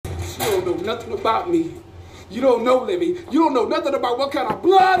don't know nothing about me. You don't know, Livy. You don't know nothing about what kind of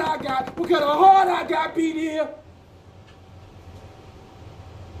blood I got, what kind of heart I got beat here.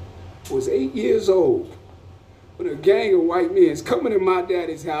 I was 8 years old when a gang of white men is coming to my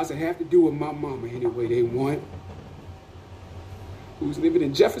daddy's house and have to do with my mama any way they want. Who was living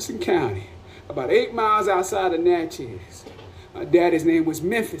in Jefferson County, about 8 miles outside of Natchez. My daddy's name was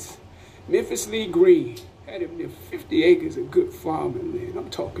Memphis Lee Green. Had him near 50 acres of good farming land. I'm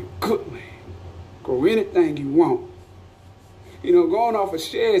talking good land. Grow anything you want. You know, going off of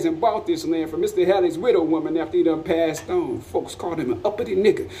shares and bought this land from Mr. Halley's widow woman after he done passed on. Folks called him an uppity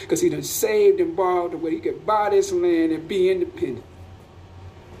nigga because he done saved and borrowed the way he could buy this land and be independent.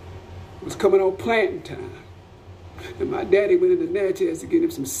 It was coming on planting time. And my daddy went into Natchez to get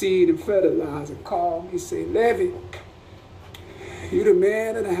him some seed and fertilizer. Called me and said, Levy, you the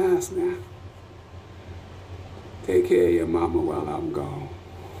man of the house now. Take care of your mama while I'm gone.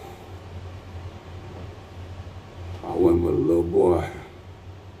 I went with a little boy,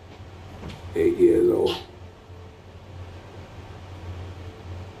 8 years old.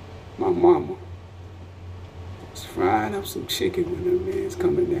 My mama was frying up some chicken when them men's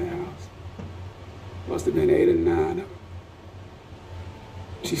come in their house. Must have been 8 or 9 of them.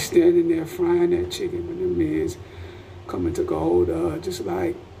 She's standing there frying that chicken when them men's come and took a hold of her, just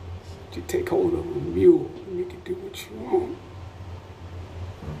like you take hold of a mule and you can do what you want.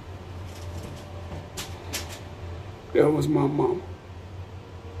 That was my mama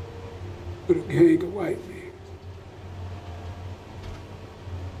with a gang of white men.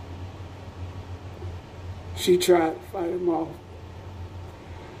 She tried to fight them off.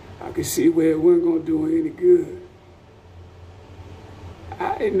 I could see where it wasn't going to do her any good.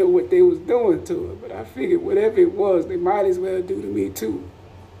 I didn't know what they was doing to her, but I figured whatever it was, they might as well do to me too.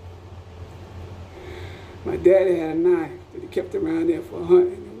 My daddy had a knife that he kept around there for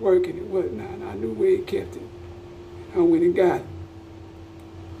hunting and working and whatnot, and I knew where he kept it. I went and got it.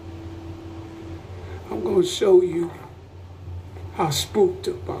 I'm going to show you how spooked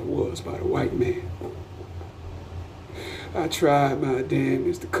up I was by the white man. I tried my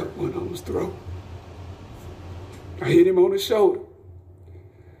damnedest to cut one on his throat. I hit him on the shoulder.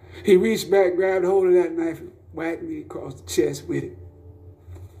 He reached back, grabbed hold of that knife, and whacked me across the chest with it.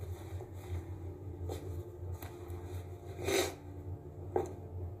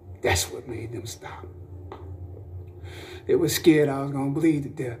 That's what made them stop. They were scared I was going to bleed to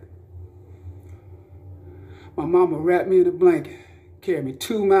death. My mama wrapped me in a blanket, carried me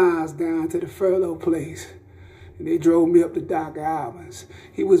 2 miles down to the furlough place, and they drove me up to Dr. Alvin's.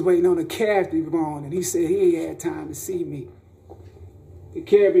 He was waiting on a cab to be born, and he said he ain't had time to see me. They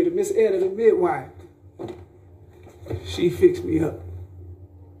carried me to Miss Etta, the midwife. She fixed me up.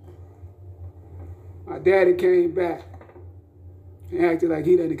 My daddy came back and acted like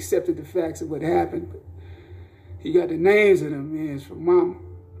he done accepted the facts of what happened. But he got the names of them men from Mama.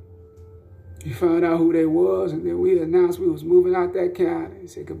 He found out who they was, and then we announced we was moving out that county. He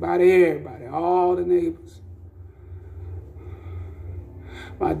said goodbye to everybody, all the neighbors.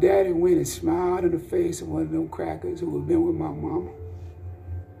 My daddy went and smiled in the face of one of them crackers who had been with my mama.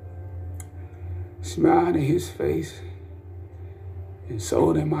 Smiled in his face and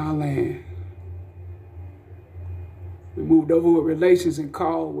sold him our land. We moved over with relations in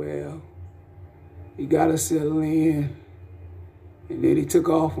Caldwell. He got us settled in, and then he took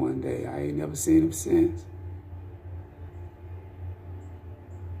off one day. I ain't never seen him since.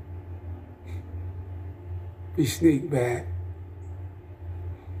 He sneaked back,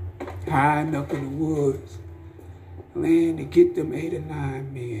 hiding up in the woods, land to get them 8 or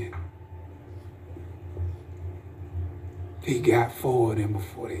 9 men. He got 4 of them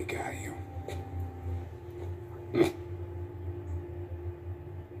before they got him.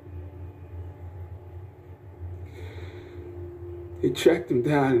 They tracked him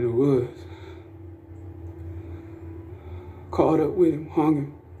down in the woods, caught up with him, hung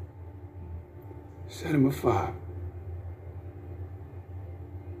him, set him afire.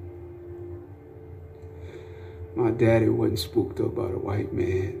 My daddy wasn't spooked up by the white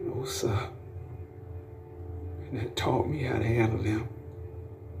man, no sir. And that taught me how to handle them.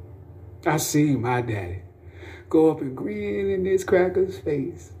 I seen my daddy go up and grin in this cracker's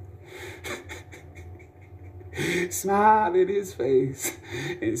face. Smile in his face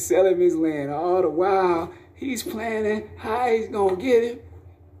and sell him his land. All the while, he's planning how he's going to get him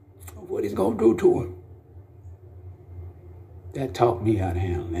or what he's going to do to him. That taught me how to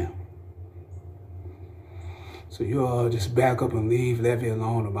handle them. So you all just back up and leave Levy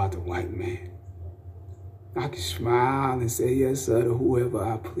alone about the white man. I can smile and say yes, sir, to whoever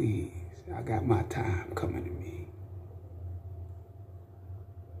I please. I got my time coming to me.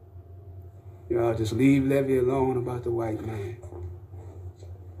 Y'all just leave Levy alone about the white man.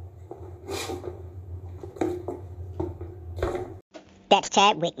 That's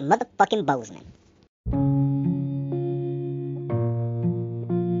Chadwick motherfucking Boseman.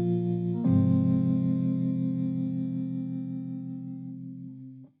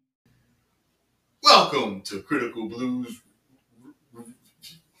 Welcome to Critical Blues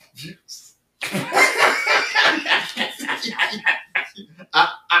Reviews.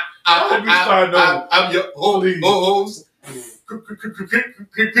 I'm your host,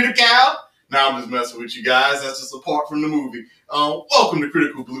 Critical. Now I'm just messing with you guys. That's just a part from the movie. Welcome to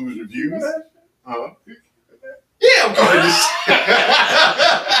Critical Blues Reviews. Yeah, I'm going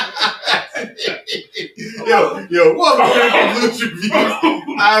to welcome to Critical Blues Reviews.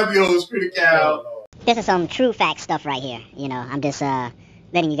 I'm your host, Critical. This is some true fact stuff right here. I'm just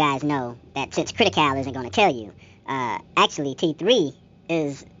letting you guys know that since Critical isn't going to tell you, actually T3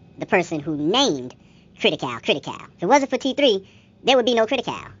 is the person who named Critical. If it wasn't for T3, there would be no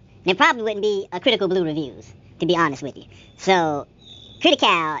Critical. There probably wouldn't be a Critical Blue Reviews, to be honest with you. So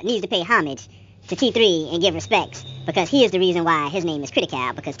Critical needs to pay homage to T3 and give respects because he is the reason why his name is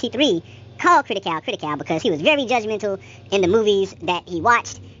Critical, because T3 called Critical because he was very judgmental in the movies that he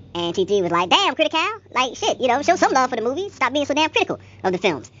watched, and T3 was like, damn, Critical, like, shit, show some love for the movies, stop being so damn critical of the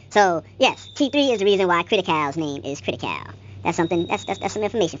films. So, yes, T3 is the reason why Critical's name is Critical. That's something, that's some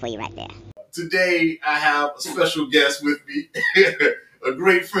information for you right there. Today, I have a special guest with me, a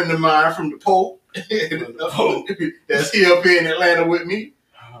great friend of mine from the Pope, that's here up here in Atlanta with me.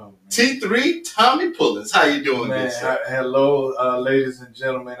 T3, Tommy Pullins. How you doing, man? Hello, ladies and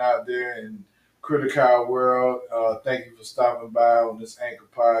gentlemen out there in Critical world. Thank you for stopping by on this Anchor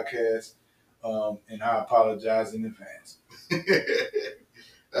podcast, and I apologize in advance.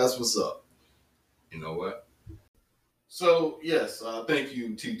 That's what's up. You know what? So, yes, thank you,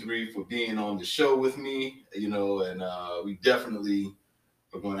 T3, for being on the show with me, and we definitely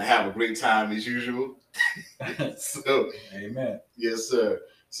are going to have a great time as usual. So, amen. Yes, sir.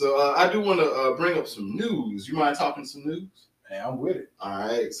 So I do want to bring up some news. You mind talking some news? Hey, I'm with it. All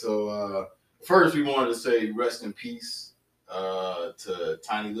right. So first, we wanted to say rest in peace to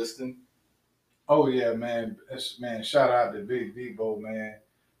Tiny Liston. Oh yeah, man. Shout out to Big Debo, man.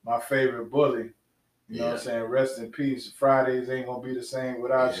 My favorite bully. You know what I'm saying? Rest in peace. Fridays ain't gonna be the same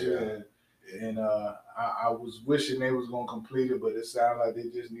without you. And I was wishing they was gonna complete it, but it sounded like they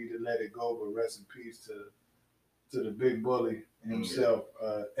just need to let it go. But rest in peace to the big bully himself,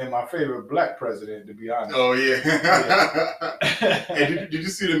 and my favorite black president, to be honest. Oh yeah. Hey, did you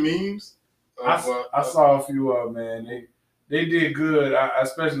see the memes? I saw a few of them, man. They did good. I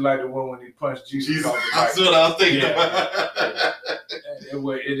especially like the one when he punched Jesus off the bike. That's what I was thinking about.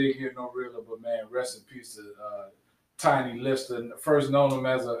 It didn't get no realer, but man, rest in peace to Tiny Lister. First known him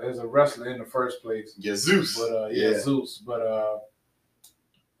as a wrestler in the first place. Yeah, Zeus. But Zeus. But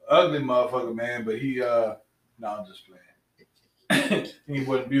ugly motherfucker, man. But he no, I'm just playing. He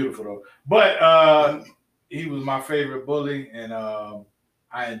wasn't beautiful though. But he was my favorite bully, and I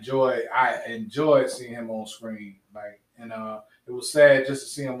enjoyed seeing him on screen. It was sad just to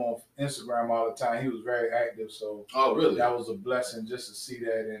see him on Instagram all the time. He was very active, so really? That was a blessing just to see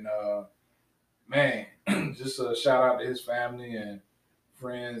that. And man, just a shout out to his family and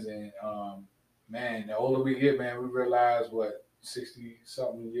friends. And man, the older we get, man, we realize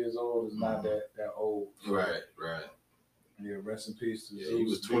 60-something years old is not that old. So, right. Yeah, rest in peace to Zeus. He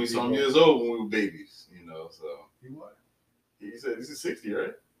was 20-something years old when we were babies, so. He what? He said this is 60,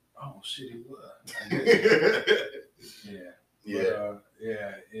 right? Oh shit, he was. Yeah.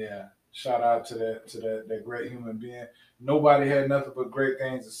 Shout out to that great human being. Nobody had nothing but great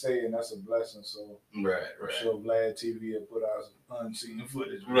things to say, and that's a blessing. So right. I'm sure Vlad TV had put out some unseen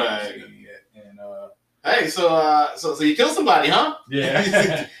footage. Right. And hey, so you killed somebody, huh?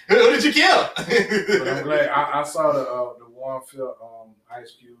 Yeah. Who did you kill? But I'm glad I saw the Warfield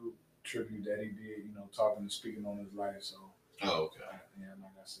Ice Cube tribute that he did. Talking and speaking on his life. So. Oh, okay. Yeah,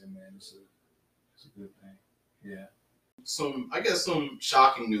 like I said, man, it's a good thing. Yeah. Some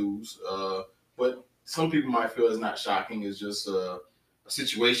shocking news, but some people might feel it's not shocking. It's just a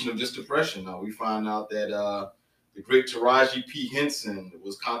situation of just depression. We find out that the great Taraji P. Henson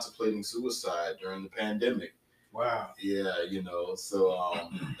was contemplating suicide during the pandemic. Wow. Yeah, so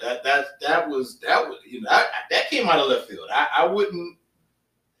that came out of left field. I wouldn't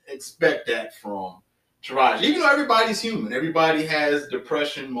expect that from Taraji. Even though everybody's human, everybody has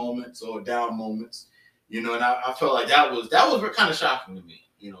depression moments or down moments, and I felt like that was kind of shocking to me,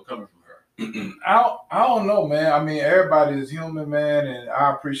 coming from her. I don't know, man. I mean, everybody is human, man, and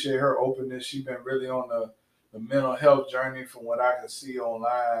I appreciate her openness. She's been really on mental health journey from what I can see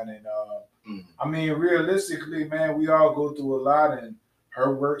online. And I mean, realistically, man, we all go through a lot, and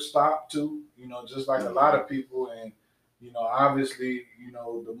her work stopped too. You know, just like a lot of people. And you know, obviously, you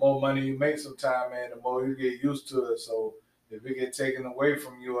know, the more money you make, sometime, man, the more you get used to it. So if it get taken away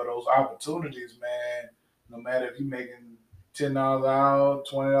from you or those opportunities, man, no matter if you're making $10 an hour,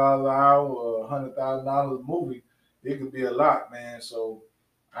 $20 an hour, or $100,000 a movie, it could be a lot, man. So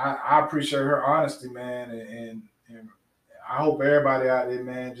I appreciate her honesty, man, and I hope everybody out there,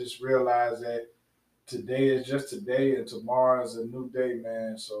 man, just realize that today is just today and tomorrow is a new day,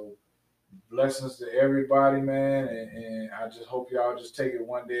 man. So blessings to everybody, man, and I just hope y'all just take it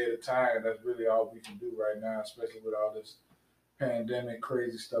one day at a time. That's really all we can do right now, especially with all this pandemic,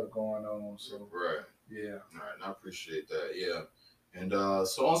 crazy stuff going on. So right, yeah, all right, I appreciate that. Yeah, and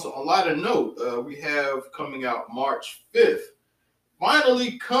so also on a lighter note, we have coming out March 5th,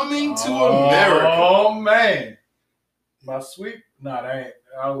 finally coming to America. Oh man, my sweet, that ain't.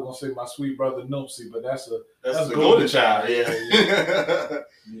 I was gonna say my sweet brother Noopsy, but that's the Golden Child.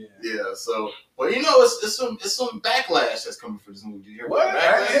 Yeah. So, but you know, it's some backlash that's coming for this movie. Did you hear what? About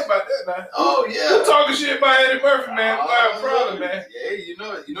I ain't hear about that now. Oh yeah, you talking shit about Eddie Murphy, man? I'm proud of man. Yeah, you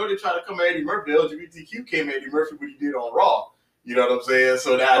know they try to come at Eddie Murphy. The LGBTQ came at Eddie Murphy what he did on Raw. You know what I'm saying?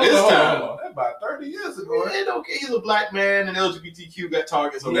 So now this time, that's about 30 years ago. Yeah, okay, he's a black man, and LGBTQ got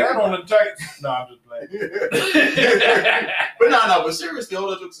targets on that. On the tights. No, I'm just playing. But seriously,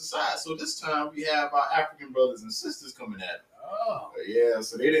 all jokes aside, so this time we have our African brothers and sisters coming at it. Oh. Yeah,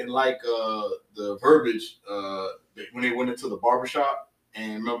 so they didn't like the verbiage when they went into the barbershop,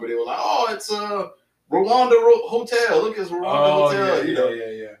 and remember they were like, "Oh, it's a Rwanda hotel. Look, it's Rwanda hotel."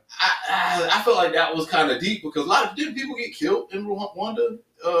 Yeah. I felt like that was kind of deep because didn't people get killed in Rwanda,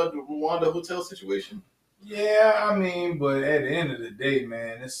 the Rwanda hotel situation? Yeah, I mean, but at the end of the day,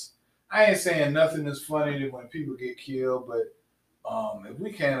 man, I ain't saying nothing is funny when people get killed, but if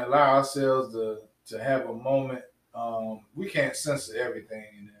we can't allow ourselves to have a moment, we can't censor everything.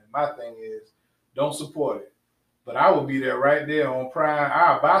 And my thing is, don't support it. But I will be there right there on Prime.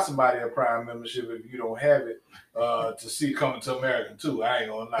 I'll buy somebody a Prime membership if you don't have it to see Coming to America too. I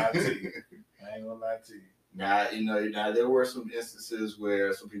ain't gonna lie to you. Now there were some instances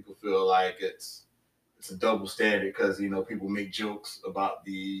where some people feel like it's a double standard because people make jokes about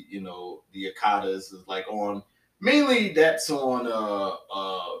the Akatas is like on mainly that's on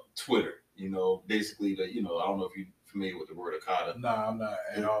Twitter. Basically I don't know if you're familiar with the word Akata. No, I'm not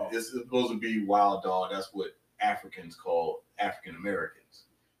at all. It's supposed to be wild dog. That's what Africans call African Americans.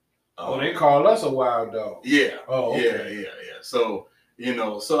 They call us a wild dog. Yeah. Oh, okay. Yeah. So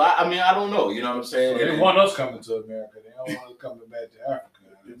I mean, I don't know. You know what I'm saying? So they want us coming to America. They don't want us coming back to Africa.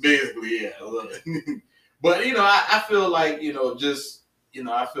 Basically, yeah. But I feel like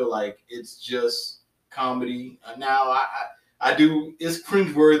I feel like it's just comedy. Now I do. It's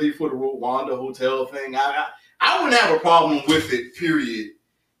cringeworthy for the Rwanda hotel thing. I wouldn't have a problem with it. Period.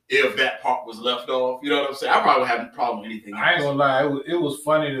 If that part was left off, you know what I'm saying? I probably wouldn't have a problem with anything else. I ain't gonna lie, it was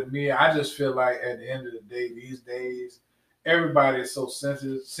funny to me. I just feel like at the end of the day, these days, everybody is so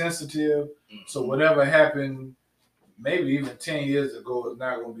sensitive. Mm-hmm. So whatever happened, maybe even 10 years ago, is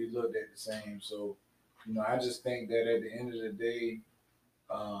not gonna be looked at the same. So, I just think that at the end of the day,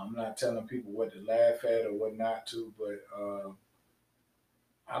 I'm not telling people what to laugh at or what not to, but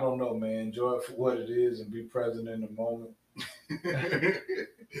I don't know, man. Enjoy it for what it is and be present in the moment.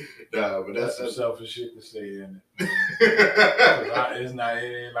 Nah, but that's some selfish shit to say in it. It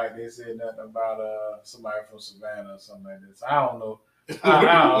ain't like they said nothing about somebody from Savannah or something like this. I don't know.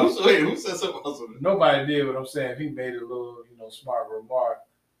 Who said something about Savannah? Nobody did, but I'm saying he made a little, smart remark,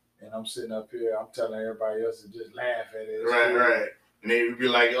 and I'm sitting up here, I'm telling everybody else to just laugh at it. Right. And they would be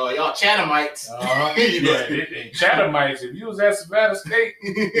like, "Oh, y'all Chathamites." Yeah, Chathamites. If you was at Savannah State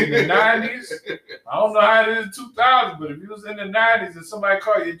in the 90s, I don't know how it is in 2000, but if you was in the 90s and somebody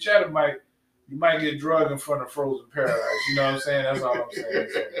called you a Chathamite, you might get drugged in front of Frozen Paradise. You know what I'm saying? That's all I'm saying.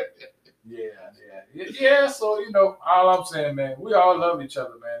 So, yeah. So all I'm saying, man, we all love each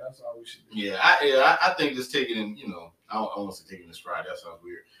other, man. That's all we should do. Yeah, I think just taking in, I don't want to say taking in stride. That sounds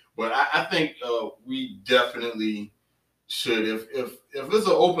weird, but I think we definitely should, if it's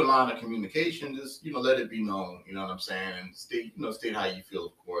an open line of communication, just let it be known, you know what I'm saying, and state how you feel,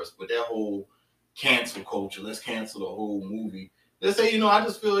 of course. But that whole cancel culture, let's cancel the whole movie. Let's say, I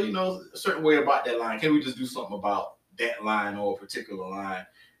just feel a certain way about that line. Can we just do something about that line or a particular line,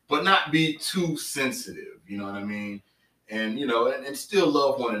 but not be too sensitive? You know what I mean? And and still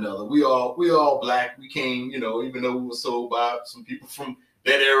love one another. We all black. We came, even though we were sold by some people from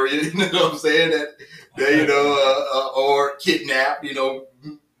that area, you know what I'm saying? That or kidnapped,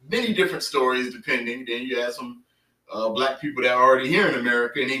 many different stories depending. Then you had some black people that are already here in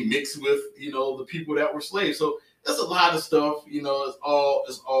America, and they mix with, you know, the people that were slaves. So there's a lot of stuff, you know.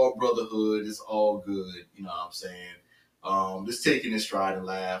 It's all brotherhood. It's all good. You know what I'm saying? Just taking his stride and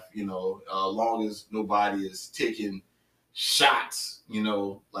laugh. You know, long as nobody is taking shots, you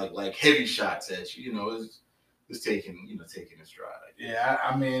know, like heavy shots at you. You know, it's taking his stride. Yeah,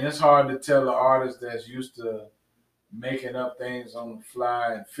 I mean, it's hard to tell an artist that's used to making up things on the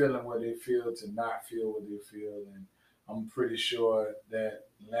fly and feeling what they feel to not feel what they feel. And I'm pretty sure that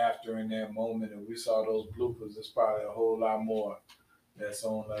laughter in that moment, and we saw those bloopers, there's probably a whole lot more that's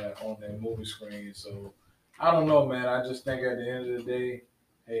on that movie screen. So I don't know, man. I just think at the end of the day,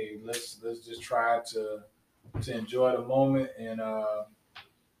 hey, let's just try to enjoy the moment, and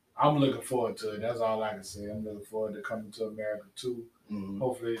I'm looking forward to it. That's all I can say. I'm looking forward to Coming to America 2. Mm-hmm.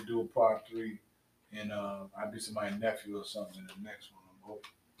 Hopefully they do a part 3, and I'll be somebody's nephew or something in the next one. I'm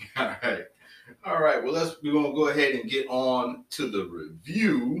hoping. All right. Well, we're gonna go ahead and get on to the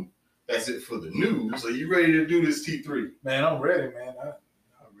review. That's it for the news. Are you ready to do this, T3? Man, I'm ready, man. I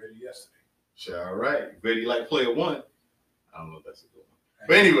ready yesterday. Sure. All right. Ready like Player One? I don't know if that's a good one.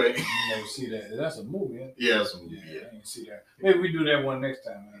 But anyway. You never see that. That's a movie, huh? Yeah, that's a movie. Yeah. I didn't see that. Maybe we do that one next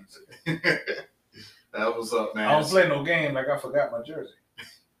time. I ain't see that. That was up, man. I don't play no game like I forgot my jersey.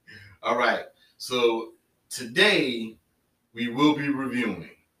 All right. So today we will be reviewing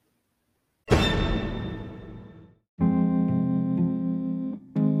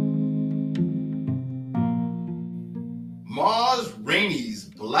Maz Rainey's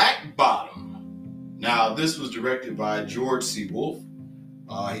Black Bottom. Now, this was directed by George C. Wolfe.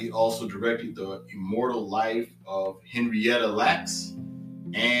 He also directed The Immortal Life of Henrietta Lacks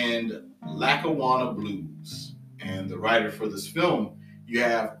and Lackawanna Blues. And the writer for this film, you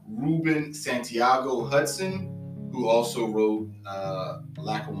have Ruben Santiago Hudson, who also wrote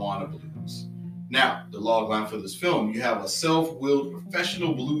Lackawanna Blues. Now, the logline for this film, you have a self-willed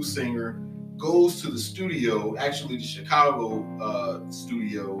professional blues singer goes to the studio, actually the Chicago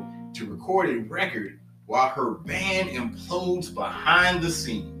studio, to record a record while her band implodes behind the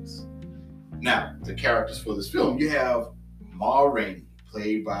scenes. Now, the characters for this film, you have Ma Rainey,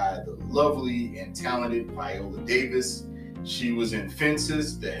 played by the lovely and talented Viola Davis. She was in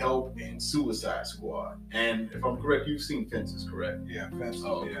Fences, The Help, and Suicide Squad. And if I'm correct, you've seen Fences, correct? Yeah, Fences.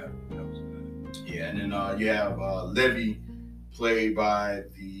 Oh, yeah. That was good. Yeah, and then you have Levy, played by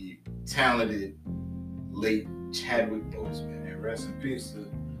the talented late Chadwick Boseman. And rest in peace to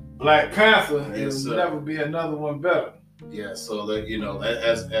Black Panther. Yes, there'll never be another one better. Yeah, so that, you know,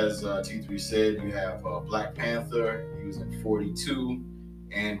 as T3 said, you have Black Panther. He was in 42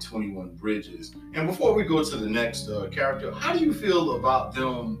 and 21 Bridges. And before we go to the next character, how do you feel about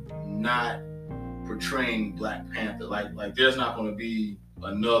them not portraying Black Panther? Like there's not going to be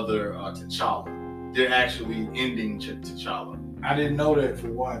another T'Challa. They're actually ending T'Challa. I didn't know that,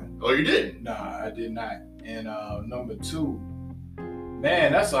 for one. Oh, you didn't? No, I did not. And number 2,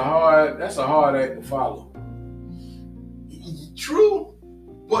 man, that's a hard act to follow. True.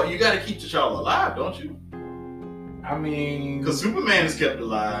 Well, you got to keep T'Challa alive, don't you? I mean, because Superman is kept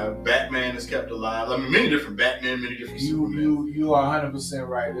alive, Batman is kept alive. I mean, many different Batman, many different Superman. You are 100%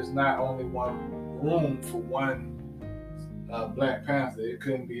 right. There's not only one room for one Black Panther. It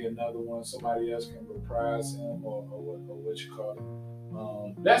couldn't be another one. Somebody else can reprise him or what you call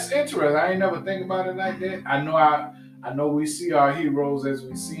it. That's interesting. I ain't never think about it like that. I know we see our heroes as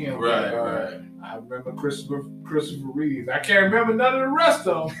we see them. Right. I remember Christopher Reeves. I can't remember none of the rest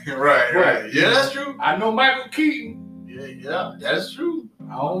of them. Right. Yeah, that's true. I know Michael Keaton. Yeah, that's true.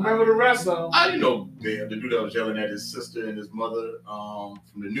 I don't remember the rest of them. I didn't know the dude that was yelling at his sister and his mother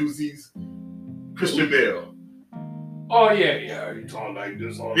from the Newsies. Christian Bale. Oh, yeah. He talking like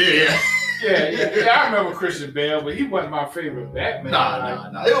this all the time. Yeah, I remember Christian Bale, but he wasn't my favorite Batman.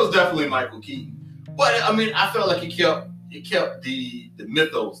 Nah. It was definitely Michael Keaton. But, I mean, I felt like he kept the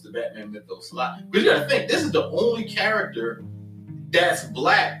mythos, the Batman mythos alive. Because you gotta think, this is the only character that's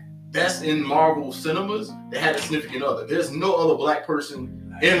black that's in Marvel cinemas that had a significant other. There's no other black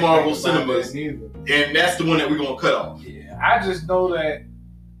person in Marvel cinemas. And that's the one that we're gonna cut off. Yeah, I just know that,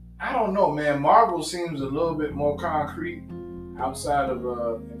 I don't know, man. Marvel seems a little bit more concrete outside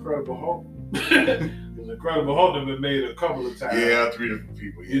of Incredible Hulk. Because Incredible Hulk have been made a couple of times. Yeah, 3 different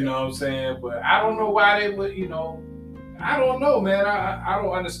people. Yeah. You know what I'm saying? But I don't know why they would, I don't know, man. I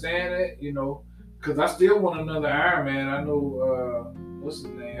don't understand it, because I still want another Iron Man. I know, what's his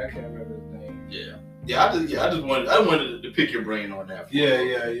name? I can't remember his name. Yeah. I just wanted to pick your brain on that.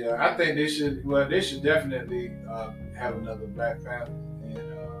 Yeah. I think they should definitely have another Black Panther.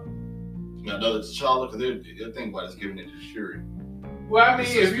 And another T'Challa, because they're thinking about is giving it to Shuri. Well, I mean,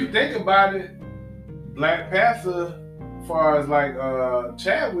 if you think about it, Black Panther, as far as like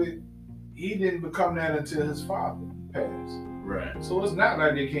Chadwick, he didn't become that until his father passed. Right. So it's not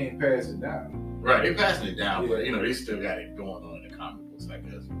like they can't pass it down. Right, they're passing it down, but you know they still got it going on in the comic books, I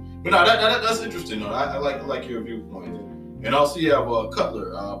guess. But no, that's interesting though. I like your viewpoint. And also you have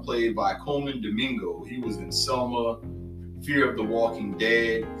Cutler, played by Coleman Domingo. He was in Selma, Fear of the Walking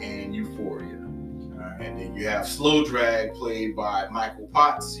Dead, and Euphoria. And then you have Slow Drag, played by Michael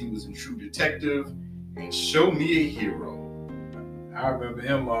Potts. He was in True Detective and Show Me a Hero. I remember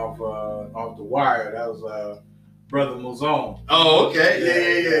him off The Wire. That was Brother Mozone. Oh, okay.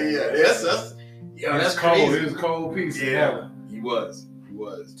 Yeah. That's cold. crazy. He was a cold piece. Yeah, he was.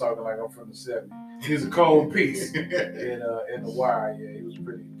 Talking like I'm from the '70s. He's a cold piece in The Wire. Yeah, he was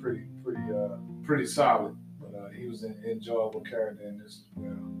pretty solid. But he was an enjoyable character in this as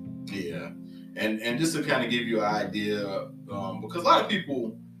well. Yeah, and just to kind of give you an idea, because a lot of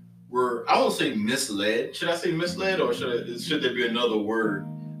people were, I won't say misled. Should I say misled, or should there be another word?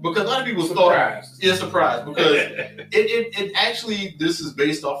 Because a lot of people thought, surprised, because it actually, this is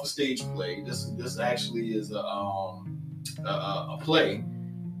based off a stage play. This actually is a play,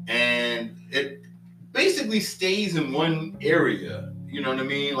 and it basically stays in one area. You know what I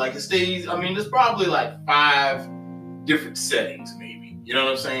mean? Like it stays. I mean, there's probably like 5 different settings, maybe. You know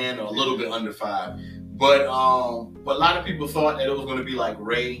what I'm saying? Or a little bit under 5. But a lot of people thought that it was going to be like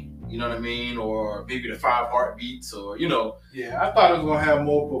Ray. You know what I mean? Or maybe the 5 Heartbeats, or you know. Yeah, I thought it was gonna have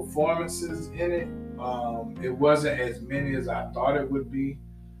more performances in it. It wasn't as many as I thought it would be.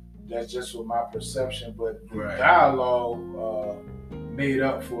 That's just what my perception. But the dialogue made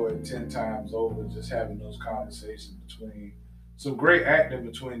up for it 10 times over. Just having those conversations between some great acting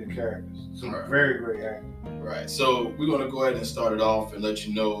between the characters. Some very great acting. Right. So we're gonna go ahead and start it off and let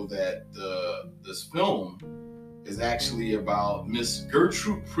you know that this film is actually about Miss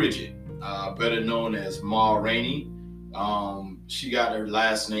Gertrude Pridgett, better known as Ma Rainey. She got her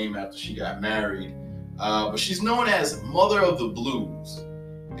last name after she got married, but she's known as Mother of the Blues.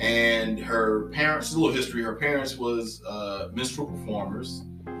 And her parents, a little history, her parents was minstrel performers.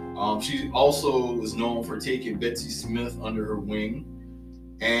 She also was known for taking Betsy Smith under her wing.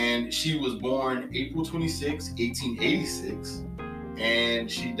 And she was born April 26, 1886. And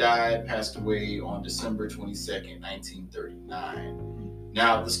she passed away on December 22nd, 1939.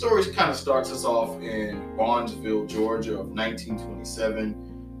 Now, the story kind of starts us off in Barnesville, Georgia of 1927.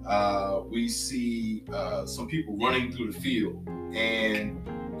 We see some people running through the field, and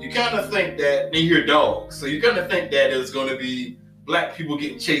you kind of think that they hear dogs. So you kind of think that it's going to be black people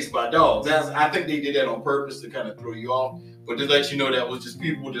getting chased by dogs. I think they did that on purpose to kind of throw you off, but to let you know that was just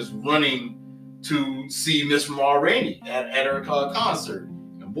people just running to see Miss Ma Rainey at her concert.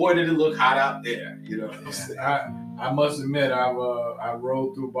 And boy, did it look hot out there, you know what I'm saying? I must admit, I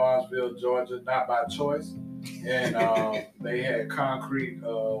rode through Barnesville, Georgia, not by choice. And they had concrete,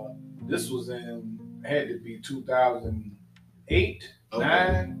 this was had to be 2008,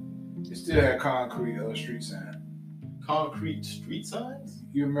 9. It still had concrete street signs. Concrete street signs?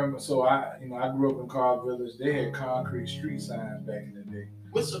 You remember, so I grew up in Carl Village. They had concrete street signs back in the day.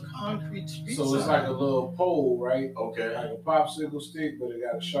 What's a concrete street sign? So it's like a little pole, right? Okay. Like a popsicle stick, but it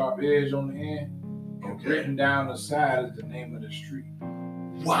got a sharp edge on the end. And written down the side is the name of the street.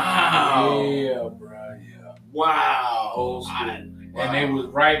 Wow. Yeah, bro. Yeah. Wow. Old school. And they was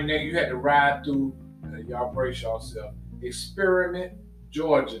right there. You had to ride through, y'all brace yourself, Experiment,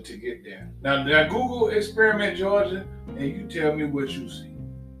 Georgia to get there. Now Google Experiment, Georgia, and you tell me what you see.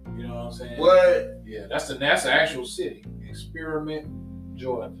 You know what I'm saying? What? Yeah, that's the actual city. Experiment,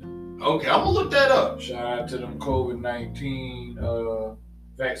 Georgia. Okay, I'm gonna look that up. Shout out to them COVID-19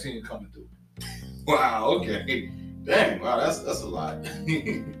 vaccine coming through. Wow. Okay. Dang. Wow. That's a lot.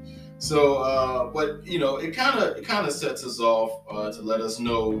 So, but you know, it kind of sets us off to let us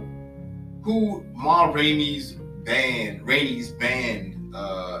know who Ma Rainey's band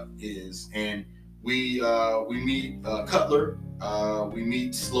is, and we meet Cutler. We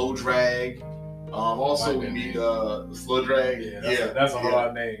meet Slow Drag. Also, we meet Slow Drag. Yeah, that's a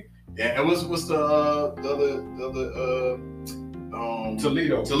hard name. Yeah, and what's the other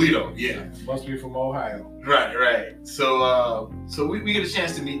Toledo, yeah. Must be from Ohio. Right. So we get a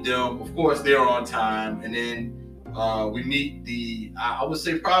chance to meet them. Of course, they're on time, and then we meet I would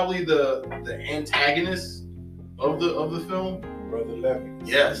say probably the antagonist of the film, Brother Levy.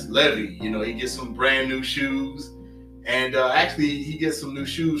 Yes, Levy. You know, he gets some brand new shoes, and actually he gets some new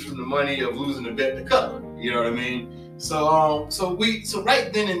shoes from the money of losing the bet to Cutler. You know what I mean? So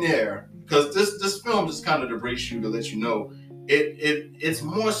right then and there, because this film just kind of to brace you to let you know. It's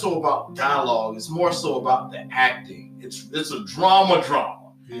more so about dialogue. It's more so about the acting. it's a drama.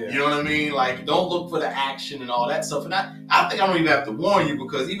 Yeah. You know what I mean? Like, don't look for the action and all that stuff. And I think I don't even have to warn you,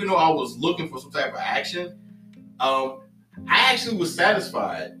 because even though I was looking for some type of action, I actually was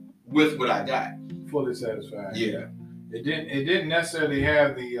satisfied with what I got. Fully satisfied. Yeah. It didn't necessarily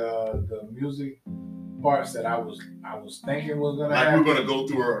have the music parts that I was thinking was gonna Like, happen. we're gonna go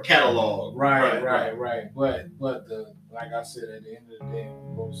through a catalog. Right. But like I said, at the end of the day,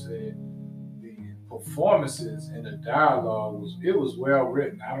 we both said the performances and the dialogue was well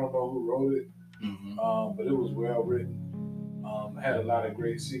written. I don't know who wrote it, but it was well written. Had a lot of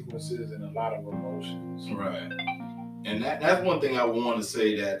great sequences and a lot of emotions. Right. And that's one thing I want to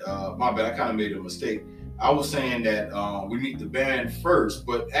say that, my bad, I kind of made a mistake. I was saying that we meet the band first,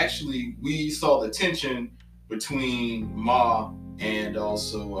 but actually we saw the tension between Ma and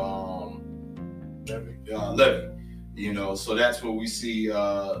also Levy. You know, so that's where we see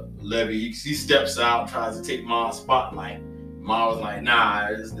Levy. He steps out, tries to take Ma's spotlight. Ma was like, "Nah,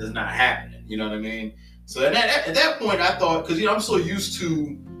 it's not happening." You know what I mean? So at that point, I thought, because I'm so used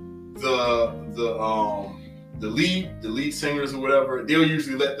to the lead singers or whatever, they'll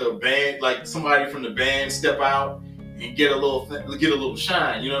usually let the band, like somebody from the band, step out and get a little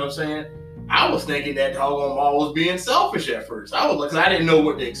shine. You know what I'm saying? I was thinking that doggone Ma was being selfish at first. Because I didn't know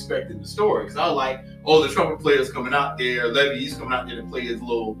what to expect in the story. Because I was like, oh, the trumpet player's coming out there, Levy's coming out there to play his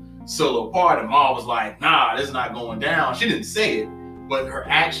little solo part, and Ma was like, nah, this is not going down. She didn't say it, but her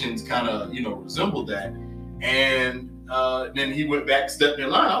actions kind of, resembled that. And then he went back, stepped in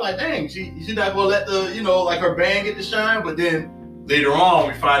line. I was like, dang, she's not gonna let her band get the shine. But then later on,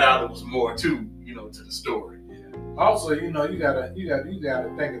 we find out there was more to the story. Yeah. Also, you gotta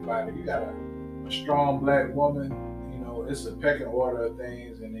think about it. You got a strong black woman. It's a pecking order of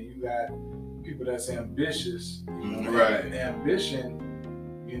things, and then you got people that's ambitious. Right. And ambition,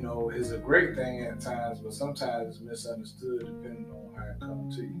 is a great thing at times, but sometimes it's misunderstood depending on how it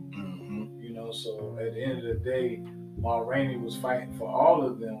comes to you. So at the end of the day, Ma Rainey was fighting for all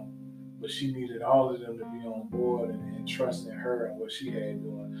of them, but she needed all of them to be on board and trust in her and what she had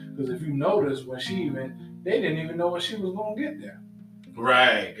doing. Because if you notice, they didn't even know when she was going to get there.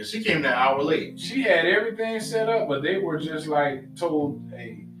 Right, because she came an hour late. She had everything set up, but they were just like told,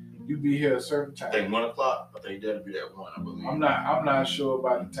 "Hey, you be here a certain time." I think 1 o'clock. I think that'll be at 1, I believe. I'm not sure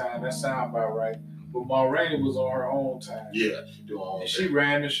about the time. That sounds about right. But Ma Rainey was on her own time. Yeah, she doing all that. She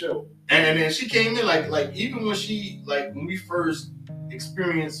ran the show. And then she came in like even when we first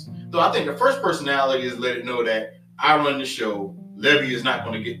experienced, though I think the first personality is let it know that I run the show, Levy is not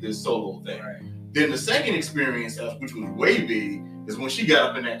going to get this solo thing. Right. Then the second experience, which was way big, is when she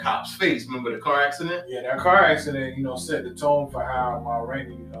got up in that cop's face. Remember the car accident? Yeah, that car accident, set the tone for how Ma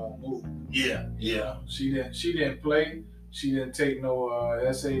Rainey moved. Yeah. She didn't play. She didn't take no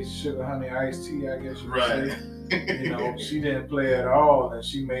S.A. Sugar Honey Iced Tea, I guess you could say. She didn't play at all, and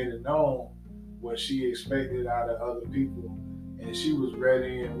she made it known what she expected out of other people, and she was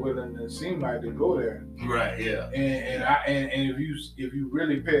ready and willing to seem like to go there. Right. Yeah. And if you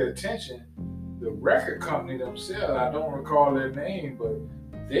really pay attention, the record company themselves, I don't recall their name, but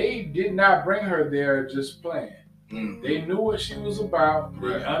they did not bring her there just playing. Mm-hmm. They knew what she was about.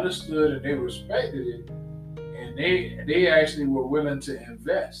 Right. They understood and they respected it. And they actually were willing to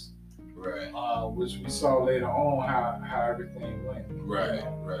invest, right? Which we saw later on how everything went. Right.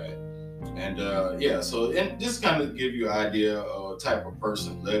 And and this kind of give you an idea of the type of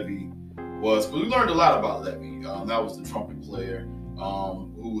person Levy was. But we learned a lot about Levy. That was the trumpet player,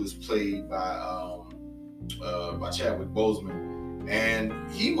 who was played by Chadwick Boseman, and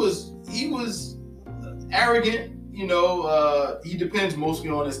he was arrogant. He depends mostly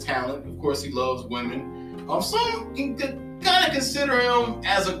on his talent. Of course, he loves women. Some can kind of consider him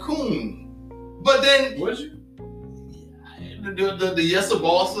as a coon, but then would you? The yes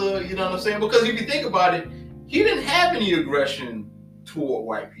bossa, you know what I'm saying? Because if you think about it, he didn't have any aggression toward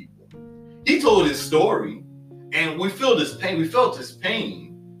white people. He told his story, and we felt his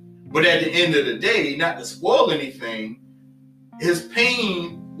pain. But at the end of the day, not to spoil anything, his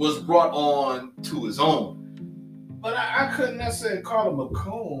pain was brought on to his own. But I couldn't necessarily call him a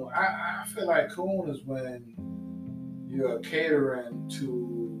coon. I feel like coon is when you're catering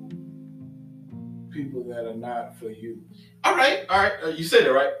to people that are not for you. All right. You said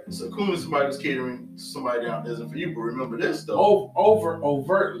it right. So coon is somebody who's catering somebody down that isn't for you. But remember this though.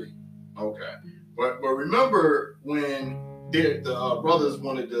 Overtly. Okay. But remember when the brothers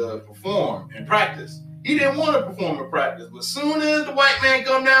wanted to perform and practice. He didn't want to perform and practice. But as soon as the white man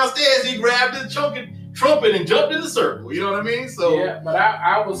come downstairs, he grabbed his trumpet and jumped in the circle. You know what I mean? So yeah, but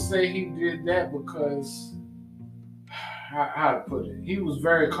I would say he did that because how to put it, he was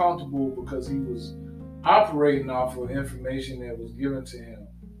very comfortable because he was operating off of information that was given to him,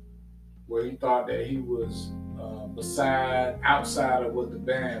 where he thought that he was outside of what the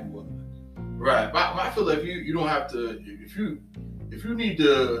band was. Right, but I feel like you don't have to. If you need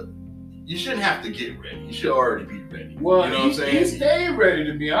to, you shouldn't have to get ready. You should already be ready. Well, you know what I'm saying? He stayed ready,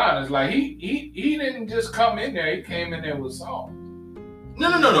 to be honest. Like he didn't just come in there. He came in there with songs.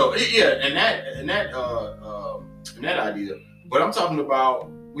 No. Yeah, and that idea. But I'm talking about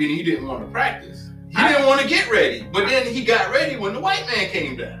when he didn't want to practice. He didn't want to get ready, but then he got ready when the white man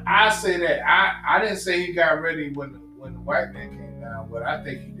came down. I say that. I didn't say he got ready when the white man came down. What I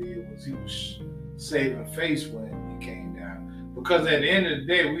think he did was he was saving face when he came down. Because at the end of the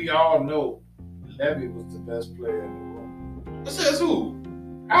day, we all know Levy was the best player in the room. It says who?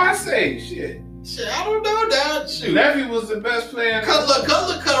 I say shit. Shit, I don't know that. Shoot. Levy was the best player. Cutler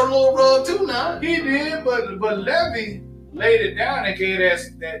cut a little rug too now. He did, but Levy laid it down and gave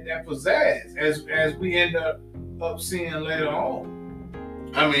that pizzazz as we end up seeing later on.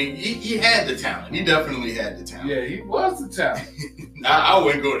 I mean, he had the talent. He definitely had the talent. Yeah, he was the talent. I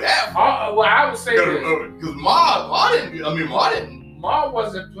wouldn't go that far. Well, I would say that. Because Ma didn't. Ma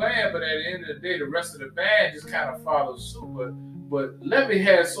wasn't playing, but at the end of the day, the rest of the band just kind of followed suit. But Levy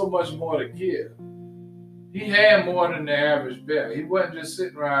had so much more to give. He had more than the average bear. He wasn't just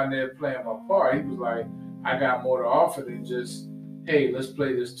sitting around there playing my part. He was like, I got more to offer than just, hey, let's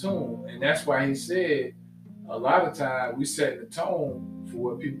play this tune. And that's why he said a lot of times we set the tone for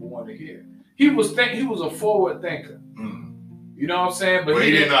what people want to hear. He was a forward thinker. Mm. You know what I'm saying? But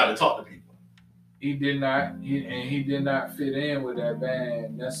he didn't know how to talk to people. He did not. He did not fit in with that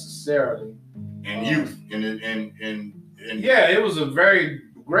band necessarily. And youth. And yeah, it was a very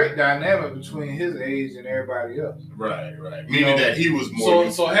great dynamic between his age and everybody else. Right. Meaning that he was more.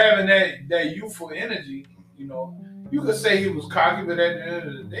 So having that youthful energy, you know, you could say he was cocky, but at the end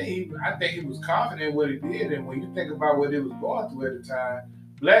of the day, I think he was confident in what he did. And when you think about what he was going through at the time,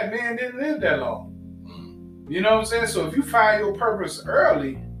 black men didn't live that long. Mm. You know what I'm saying? So if you find your purpose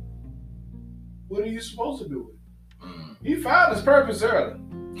early, what are you supposed to do with it? Mm. He found his purpose early.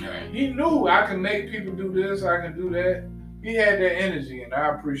 Right. He knew I can make people do this, I can do that. He had that energy, and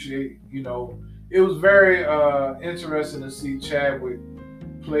I appreciate, you know, it was very interesting to see Chadwick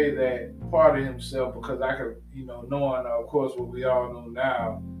play that part of himself, because I could, you know, knowing, of course, what we all know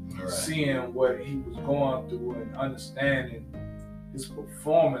now, right, seeing what he was going through and understanding his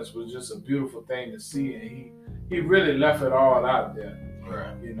performance was just a beautiful thing to see, and he really left it all out there.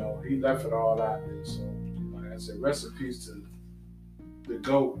 Right. You know, he left it all out there. So, like I said, rest in peace to the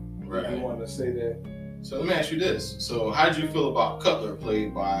GOAT. Right. If you want to say that. So let me ask you this. So how did you feel about Cutler,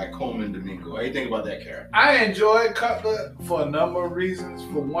 played by Coleman Domingo? How do you think about that character? I enjoyed Cutler for a number of reasons.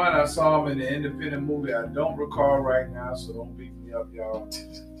 For one, I saw him in an independent movie I don't recall right now, so don't beat me up, y'all.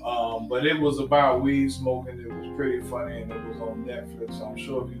 But it was about weed smoking. It was pretty funny, and it was on Netflix. So I'm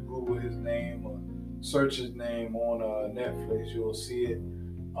sure if you Google his name or search his name on Netflix, you'll see it.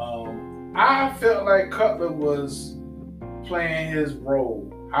 I felt like Cutler was playing his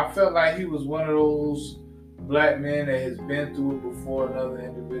role. I felt like he was one of those black men that has been through it before another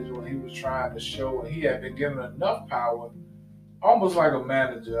individual, and he was trying to show, and he had been given enough power, almost like a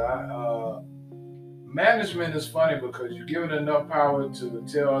manager. Management is funny because you're given enough power to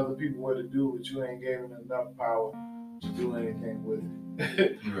tell other people what to do, but you ain't given enough power to do anything with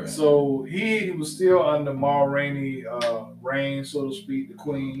it. Right. So he was still under Ma Rainey reign, so to speak, the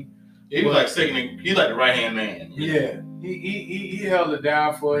queen. He was like the right-hand man. Yeah. He held it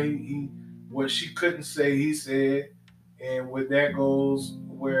down for her. What she couldn't say, he said. And with that goes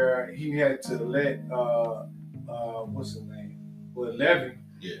where he had to let what's his name? Well, Levy.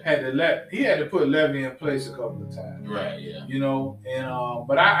 Yeah. He had to put Levy in place a couple of times. Right, yeah. You know, and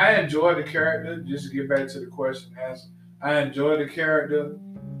but I enjoyed the character, just to get back to the question asked. I enjoyed the character.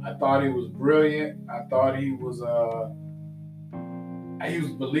 I thought he was brilliant. I thought he was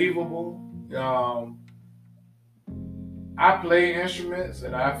believable. I play instruments,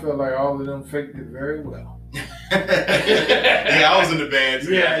 and I feel like all of them faked it very well. Yeah, I was in the band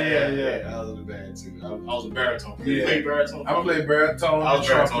too. Yeah. I was in the band too. I was a baritone. You played baritone? I played baritone. I was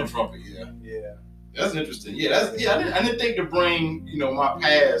baritone trumpet. Yeah. That's interesting. I didn't think to bring, you know, my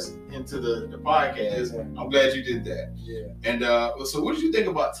past into the podcast. Yeah. I'm glad you did that. Yeah. And so what did you think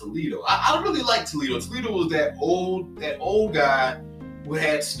about Toledo? I really like Toledo. Toledo was that old guy who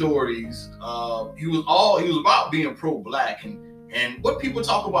had stories. He was about being pro-black and what people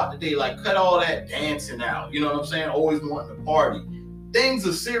talk about today, like cut all that dancing out. You know what I'm saying? Always wanting to party. Things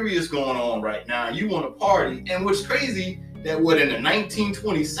are serious going on right now. You want to party, and what's crazy that in the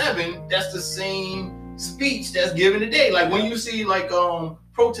 1927, that's the same speech that's given today. Like when you see like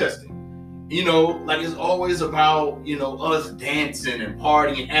protesting, you know, like it's always about, you know, us dancing and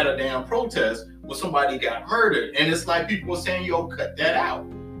partying at a damn protest when somebody got murdered. And it's like people are saying, yo, cut that out.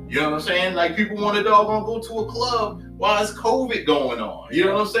 You know what I'm saying? Like people want to doggone go to a club while it's COVID going on. You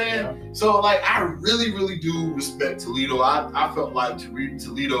know what I'm saying? Yeah. So like I really, really do respect Toledo. I felt like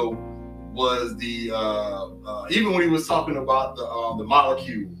Toledo was the even when he was talking about the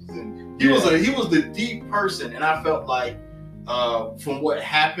molecules, and he was the deep person, and I felt like from what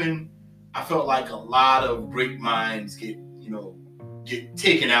happened, I felt like a lot of great minds get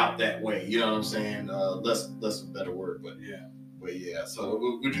taken out that way. You know what I'm saying? Less a better word, but yeah. But yeah, so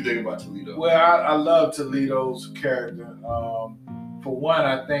what do you think about Toledo? Well, I love Toledo's character. For one,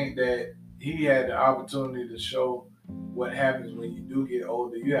 I think that he had the opportunity to show what happens when you do get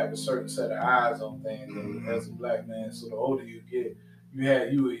older. You have a certain set of eyes on things as a black man. So the older you get,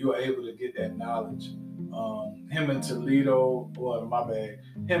 you are able to get that knowledge. Him and Toledo,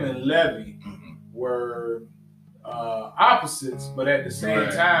 him and Levy were opposites, but at the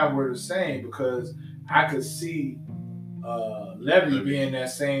same time were the same, because I could see Levy being that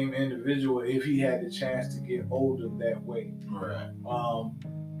same individual if he had the chance to get older that way. Right.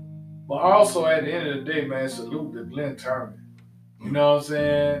 But also at the end of the day, man, salute to Glenn Turman. You know what I'm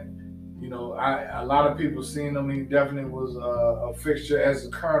saying? You know, a lot of people seen him. He definitely was a fixture as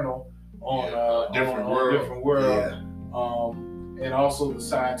a colonel on Different World. Yeah. And also the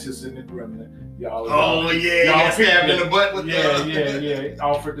Scientist in the Gremlin. Y'all stabbed in the butt with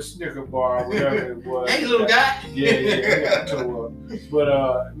offered the Snicker bar, whatever it was. Hey, little guy. He got tore up.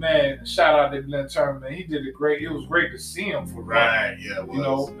 But man, shout out to Glenn Turman. Man, he did it great. It was great to see him for right. Yeah, it was. You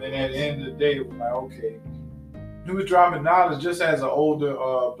know, and at the end of the day, it was like, okay, he was dropping knowledge just as an older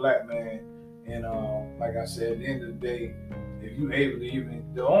black man. And like I said, at the end of the day, if you able to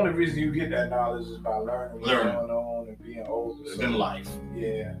the only reason you get that knowledge is by learning what's going on and being older. In life.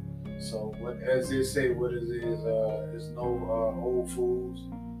 Yeah. So as they say, what it is no old fools,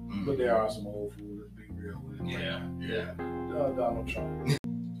 but there are some old fools. Let's be real with it. Yeah. Donald Trump.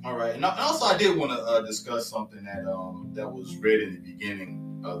 All right, and also I did want to discuss something that was read in the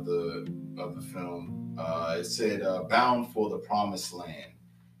beginning of the film. It said, "Bound for the Promised Land,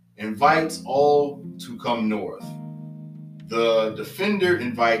 invites all to come north. The defender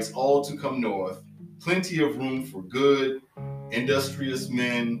invites all to come north. Plenty of room for good, industrious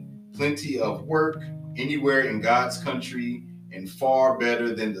men." Plenty of work anywhere in God's country, and far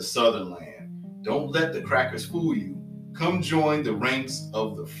better than the southern land. Don't let the crackers fool you. Come join the ranks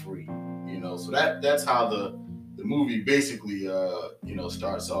of the free. You know, so that's how the movie basically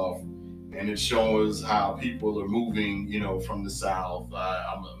starts off, and it shows how people are moving, from the south.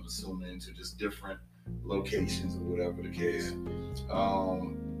 I'm assuming to just different locations or whatever the case.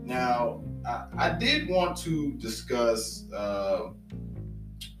 Now I did want to discuss.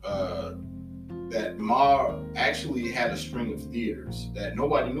 That Ma actually had a string of theaters that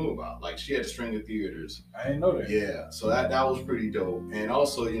nobody knew about. Like, she had a string of theaters. I didn't know that. Yeah, so that was pretty dope. And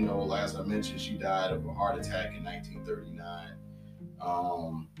also, as I mentioned, she died of a heart attack in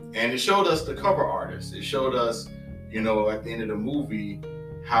 1939. And it showed us the cover artist. It showed us, at the end of the movie,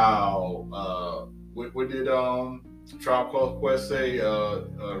 how what did Tribe Called Quest say?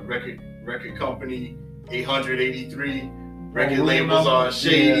 Record company 883. Record labels are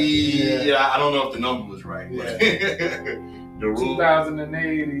shady. Yeah, I don't know if the number was right. Yeah. The rule.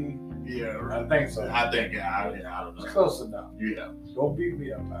 2080. Yeah, I think so. I think, I don't know. It's close enough. Yeah. Don't beat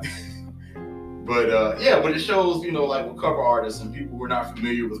me up. But but it shows, like with cover artists and people who are not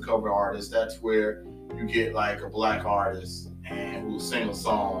familiar with cover artists, that's where you get like a black artist and who'll sing a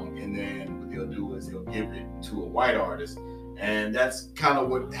song, and then what they'll do is they'll give it to a white artist. And that's kind of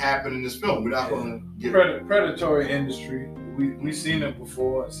what happened in this film. We're not going to give predatory industry. We've seen it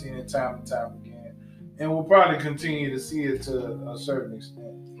before, seen it time and time again, and we'll probably continue to see it to a certain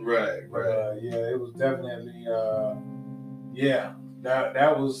extent. Right. It was definitely,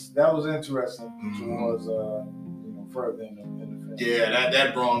 that was interesting towards further in the film. Yeah,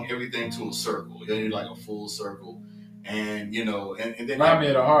 that brought everything to a circle. Like a full circle, and and then remind me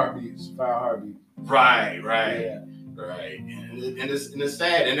of the Heartbeats, 5 Heartbeats. Right. Yeah. Right, and it's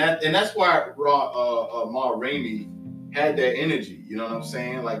sad, and that's why Ma Rainey had that energy. You know what I'm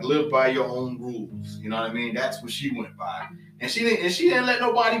saying? Like, live by your own rules. You know what I mean? That's what she went by, and she didn't let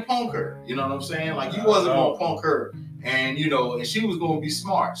nobody punk her. You know what I'm saying? Like, you wasn't gonna punk her, and and she was gonna be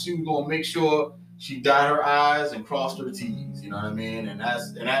smart. She was gonna make sure she dotted her I's and crossed her T's. You know what I mean? And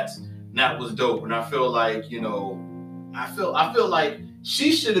that was dope. And I feel like I feel like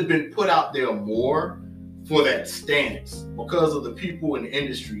she should have been put out there more for that stance, because of the people in the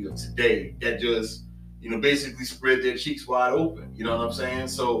industry of today that just basically spread their cheeks wide open. You know what I'm saying?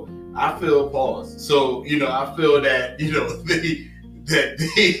 So I feel pause. So, I feel that,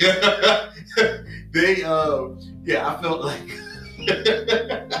 I felt like,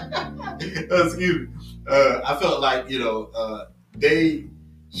 excuse me. I felt like, they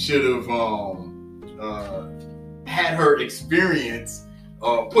should have had her experience,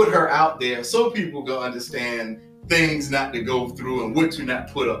 put her out there so people can understand things not to go through and what to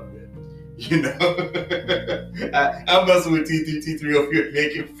not put up with. I'm messing with T3 over here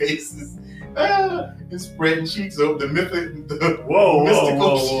making faces and spreading cheeks over the mystical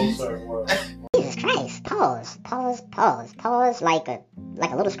cheeks. Jesus Christ! Pause like a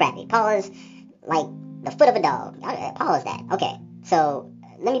little Scrappy. Pause like the foot of a dog. Pause that. Okay, so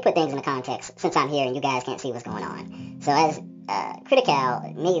let me put things into context since I'm here and you guys can't see what's going on. So as Critical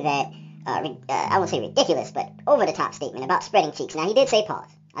made that, I won't say ridiculous, but over the top statement about spreading cheeks. Now he did say pause.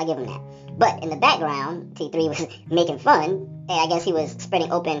 I'll give him that. But in the background, T3 was making fun. And I guess he was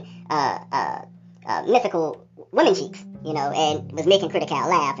spreading open mythical women cheeks, and was making Critical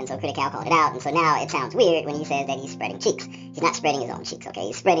laugh. And so Critical called it out. And so now it sounds weird when he says that he's spreading cheeks. He's not spreading his own cheeks, okay?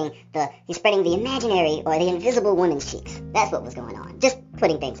 He's spreading the imaginary or the invisible woman's cheeks. That's what was going on. Just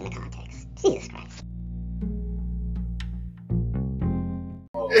putting things into context. Jesus Christ.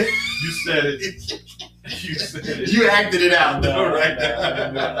 You said it. You said it. You acted it out, though, right?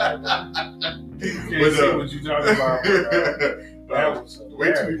 You can't see what you're talking about.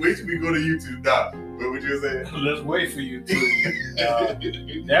 Wait till we go to YouTube now. What would you say? Let's wait for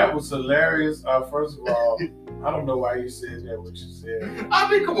YouTube. That was hilarious. First of all, I don't know why you said that. What you said. I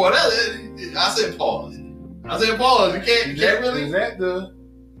mean, come on. I said pause. You can't really. Is that the?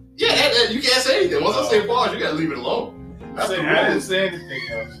 Yeah, you can't say anything. Once I say pause, you gotta leave it alone. I didn't say anything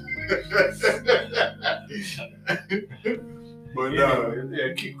else. But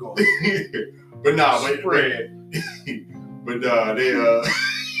yeah, keep going. But nah, wait. But they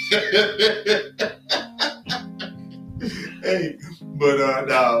hey, but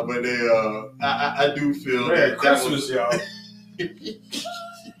they I do feel Merry that Christmas, that was, y'all.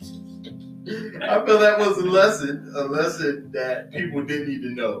 I feel that was a lesson that people didn't need to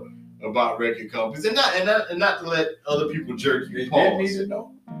know about record companies, and not to let other people jerk you. They didn't need to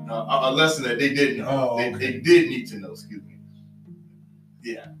know. A lesson that they didn't know. Oh, okay. They did need to know. Excuse me.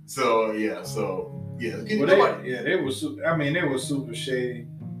 Yeah. So yeah. Well, they were super shady,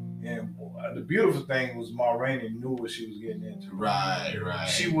 and the beautiful thing was Ma Rainey knew what she was getting into. Right.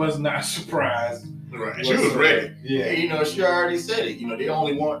 She was not surprised. Right. She was ready. Yeah. And, she already said it. They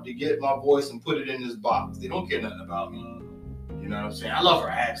only want to get my voice and put it in this box. They don't care nothing about me. You know what I'm saying? I love her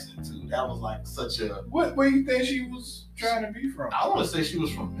accent too. That was like such a. Where you think she was trying to be from? I want to say she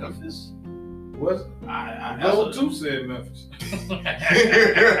was from Memphis. Was I Level 2 said Memphis.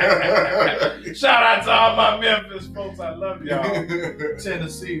 Shout out to all my Memphis folks. I love y'all.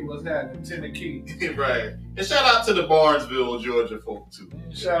 Tennessee, what's happening? Tennessee. Right. And shout out to the Barnesville, Georgia folk too.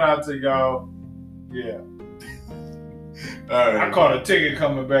 Shout out to y'all. Yeah. All right. I caught a ticket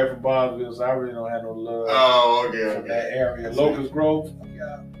coming back from Barnesville, so I really don't have no love for that area. Locust Grove.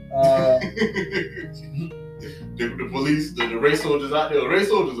 The police, the race soldiers out there. The race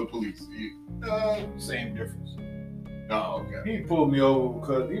soldiers are police. Same difference. Oh, okay. He pulled me over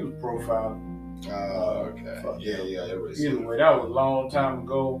because he was profiling. Oh, okay. Yeah. Either way, that was a long time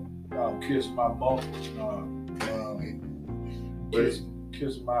ago. Kiss my mom.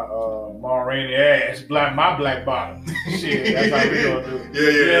 Kiss my Ma Rainey ass. My black bottom. Shit, that's how we gonna do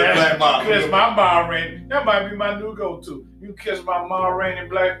it. Yeah, black bottom. Kiss my Ma Rainey. That might be my new go-to. You kiss my Ma Rainey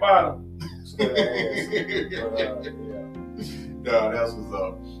black bottom. Instead of ass. But, yeah. No, that's what's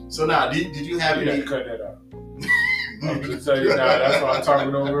up. So now, did you have any? Cut that out. I'm just tell you now. That's why I'm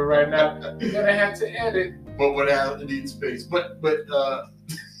talking over it right now. You're gonna have to edit. But without need space. But what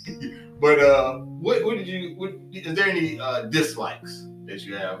did you? Is there any dislikes that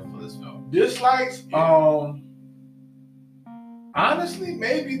you have for this film? Dislikes? Honestly,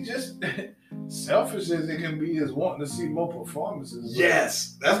 maybe just selfish as it can be is wanting to see more performances.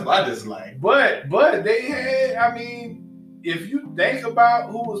 Yes, that's my dislike. But they had. I mean, if you think about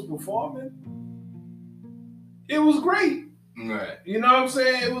who was performing, it was great. Right. You know what I'm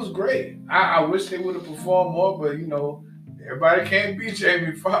saying? It was great. I wish they would have performed more, but everybody can't beat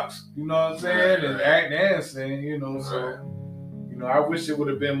Jamie Foxx. You know what I'm saying? And act and sing. So I wish it would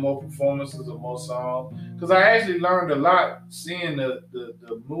have been more performances or more songs, because I actually learned a lot seeing the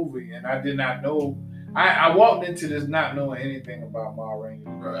movie, and I did not know. I walked into this not knowing anything about Ma Rainey.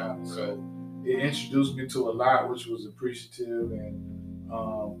 So it introduced me to a lot, which was appreciative, and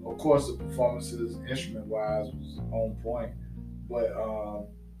of course the performances instrument wise was on point, but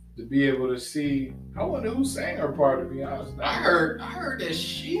to be able to see. I wonder who sang her part, to be honest. I heard that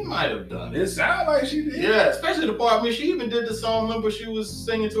she might have done it. It sounded like she did. Yeah, especially the part. I mean, she even did the song. Remember, she was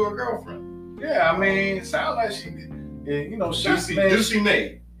singing to her girlfriend. Yeah, I mean, it sounded like she did. And, you know, Ducey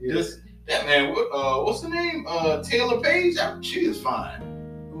May. Yeah. That man, what's the name? Taylor Page. She is fine.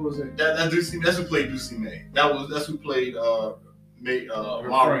 Who was it? That's who played Ducey May. That's who played May. Her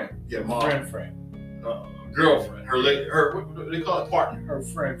Mara. friend. Yeah, Mara. Friend. Girlfriend. Her what do they call it? Partner. Her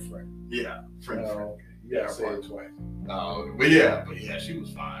friend. Yeah, friend. Okay. You gotta say it twice. But yeah, she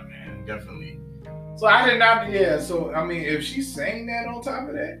was fine, man. Definitely. So I did not. Yeah. So I mean, if she sang that on top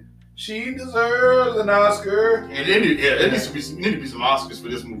of that, she deserves an Oscar. And there need to be some Oscars for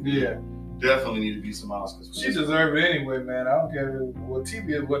this movie. Yeah. Definitely need to be some Oscars. She deserves it anyway, man. I don't care what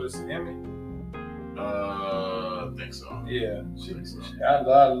TV is. What is Emmy? I think so. Yeah. I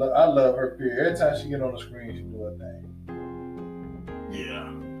love her. Period. Every time she get on the screen, she do her thing.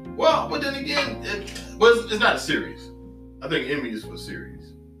 Yeah. Well, but then again, it's not a series. I think Emmy is for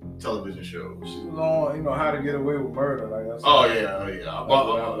series, television shows. She was on, you know, How to Get Away with Murder. Like that's. Oh yeah.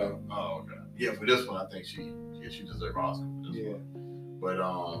 Oh okay. Yeah, for this one, I think she deserves an Oscar for this one.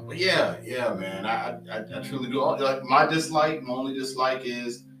 But yeah, man. I truly do. Like my only dislike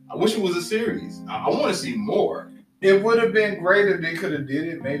is I wish it was a series. I want to see more. It would have been great if they could have did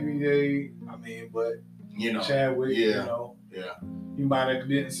it. Maybe but you know, Chadwick, yeah, you know, yeah, he might have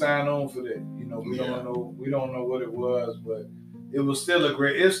didn't sign on for that. You know, we don't know what it was, but it was still a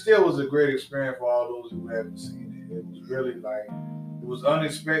great experience for all those who haven't seen it. It was really it was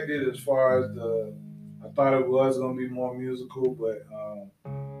unexpected as far as I thought it was going to be more musical, but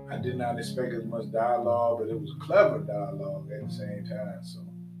I did not expect as much dialogue, but it was clever dialogue at the same time. So,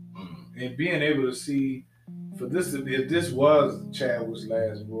 and being able to see, if this was Chadwick's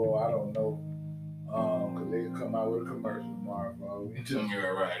last role, I don't know, because they could come out with a commercial tomorrow.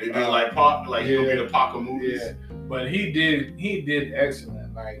 You're right. They did you'll get a Paco movies. Yeah, but he did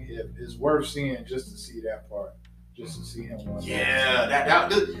excellent. Like it's worth seeing just to see that part, just to see him. Yeah,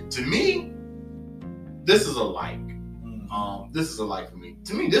 to me. This is a like. This is a like for me.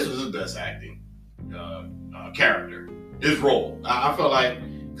 To me, this was his best acting character. His role. I felt like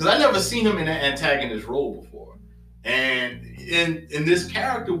because I never seen him in an antagonist role before, and in this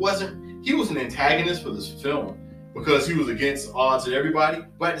character he was an antagonist for this film because he was against odds and everybody.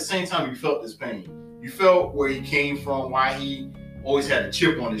 But at the same time, you felt this pain. You felt where he came from, why he always had a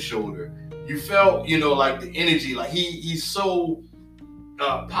chip on his shoulder. You felt, like the energy, like he's so.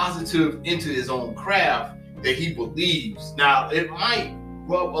 Positive into his own craft that he believes. Now, it might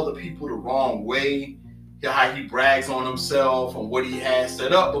rub other people the wrong way, how he brags on himself and what he has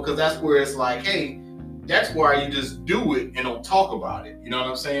set up, because that's where it's like, hey, that's why you just do it and don't talk about it. You know what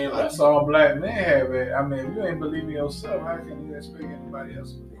I'm saying? Like, that's all black men have it. I mean, if you ain't believing yourself, how can you expect anybody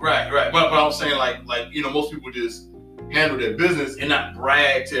else to? Right. But I'm saying, like most people just handle their business and not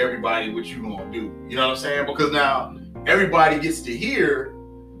brag to everybody what you gonna do. You know what I'm saying? Because now everybody gets to hear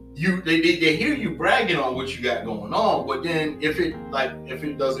they hear you bragging on what you got going on, but then if it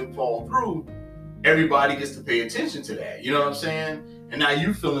doesn't fall through, everybody gets to pay attention to that. You know what I'm saying? And now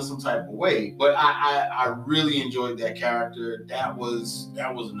you feeling some type of way. But I really enjoyed that character. That was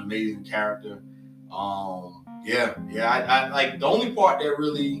an amazing character. I like the only part that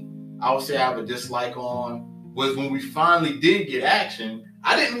really I would say I have a dislike on was when we finally did get action.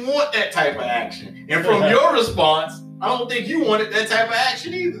 I didn't want that type of action. And from your response, I don't think you wanted that type of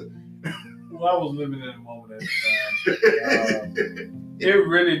action either. Well, I was living in the moment at the time. It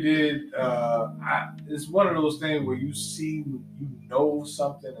really did. It's one of those things where you know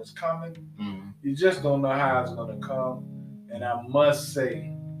something is coming. Mm-hmm. You just don't know how it's going to come. And I must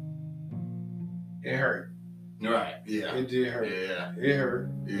say, it hurt. Right. Yeah. It did hurt. Yeah. It hurt.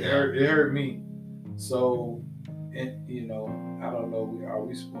 Yeah. It hurt me. So, I don't know. Are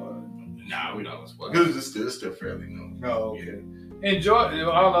we spoiled? Nah, we don't spoil. Because it's still fairly new. Oh, okay. Enjoy.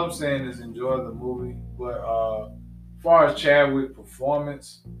 All I'm saying is enjoy the movie. But as far as Chadwick's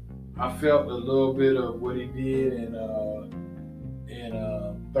performance, I felt a little bit of what he did in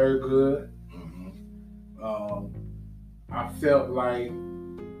Thurgood. Mm-hmm. I felt like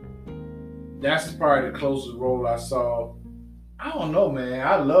that's probably the closest role I saw. I don't know, man.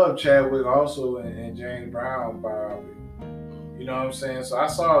 I love Chadwick also and James Brown biopic. You know what I'm saying? So I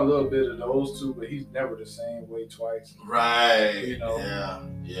saw a little bit of those two, but he's never the same way twice. Right. Yeah.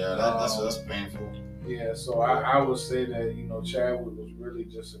 That's painful. Yeah. So I would say that Chadwick was really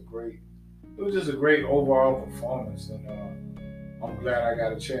just a great overall performance, and I'm glad I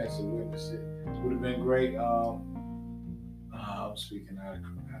got a chance to witness it. It would have been great. I'm speaking out of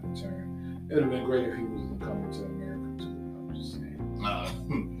turn. It would have been great if he was coming to America too. I'm just saying.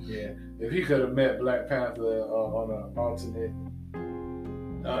 Yeah. if he could have met Black Panther on an alternate,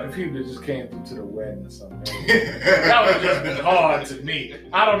 if he would have just came through to the wedding or something, that would have just been hard to me.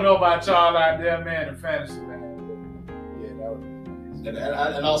 I don't know about y'all out there, man, in fantasy land, but yeah, that would have been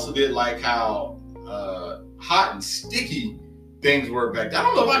nice. And also did like how hot and sticky things were back then. I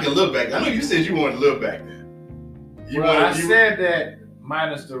don't know if I can live back then. I know you said you wanted to live back then. I said that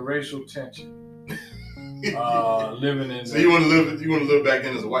minus the racial tension. Living in. So you want to live back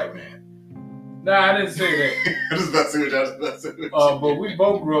then as a white man? No, I didn't say that. I was about to say what I was about to say. But we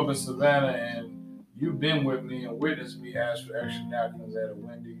both grew up in Savannah, and you've been with me and witnessed me ask for extra napkins at a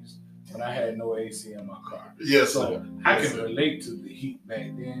Wendy's when I had no AC in my car. Yes, so sir. I can relate to the heat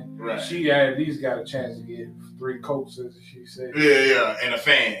back then. Right. She at least got a chance to get 3 Cokes, as she said. Yeah, and a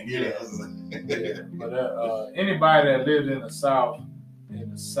fan. Yeah. But anybody that lived in the South,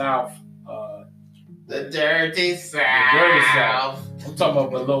 the dirty South. I'm talking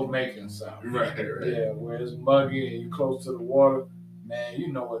about below Macon South. Right. Yeah, where it's muggy and you close to the water. Man,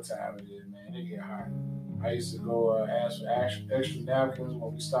 you know what time it is, man. It get hot. I used to go ask for extra napkins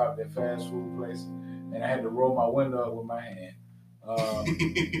when we stopped at fast food places, and I had to roll my window up with my hand.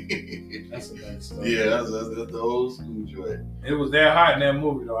 That's a nice stuff. Yeah, that's the old school joint. It was that hot in that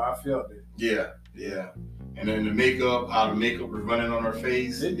movie, though. I felt it. Yeah. And then the makeup, how the makeup was running on her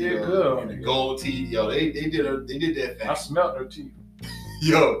face. They did good. And the gold teeth, they did that thing. I smelled her teeth.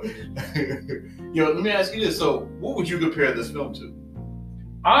 Yo, let me ask you this. So, what would you compare this film to?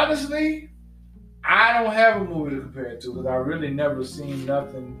 Honestly, I don't have a movie to compare it to because I really never seen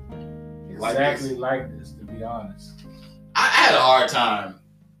nothing exactly like this, to be honest. I had a hard time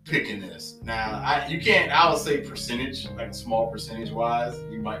picking this. Now, I would say percentage, like a small percentage wise,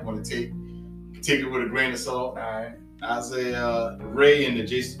 you might want to take it with a grain of salt. All right. I'd say Ray and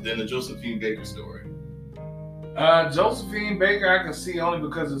the Josephine Baker story. Josephine Baker, I can see only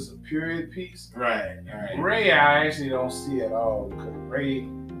because it's a period piece. Right. Ray, I actually don't see at all because Ray.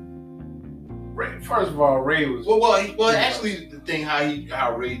 First of all, Ray was well. Actually, the thing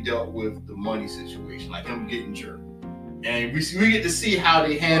how Ray dealt with the money situation, like him getting jerked, and we get to see how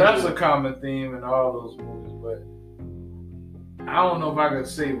they handle. That's a common theme in all those movies, but I don't know if I could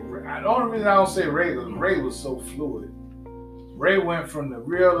say. The only reason I don't say Ray is Ray was so fluid. Ray went from the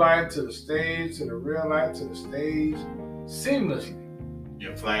real life to the stage, to the real life to the stage, seamlessly.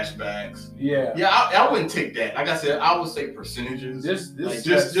 Yeah, flashbacks. Yeah. Yeah, I wouldn't take that. Like I said, I would say percentages. Just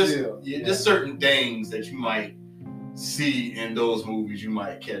certain things that you might see in those movies you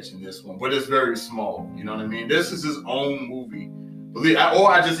might catch in this one, but it's very small. You know what I mean? This is his own movie.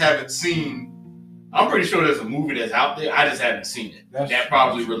 I just haven't seen. I'm pretty sure there's a movie that's out there. I just haven't seen it. That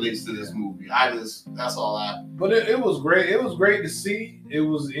probably relates to this movie. That's all I. But it was great. It was great to see. It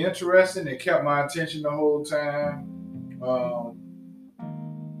was interesting. It kept my attention the whole time.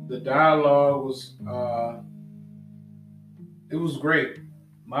 The dialogue was. It was great.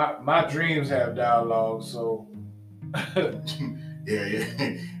 My dreams have dialogue, so. Yeah.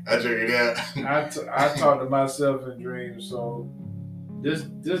 I check it out. I talk to myself in dreams, so. This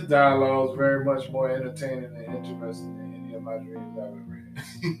dialogue is very much more entertaining and interesting than any of my dreams I've ever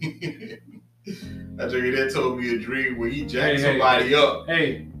had. I think that told me a dream where he jacked somebody up.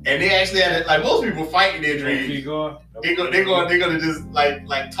 Hey. And they actually had it, like most people fight in their dreams. Keep going. They're gonna just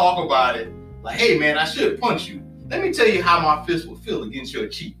like talk about it. Like, hey man, I should punch you. Let me tell you how my fist will feel against your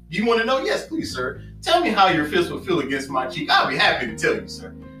cheek. Do you want to know? Yes, please, sir. Tell me how your fist will feel against my cheek. I'll be happy to tell you,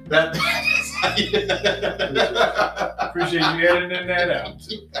 sir. Appreciate you editing that out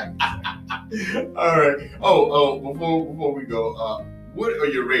too. All right. Oh, before we go, what are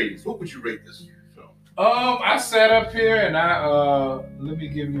your ratings? What would you rate this film? I sat up here and let me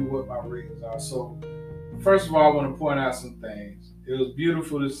give you what my ratings are. So, first of all, I want to point out some things. It was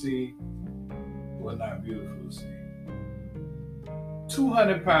beautiful to see. Well, not beautiful to see.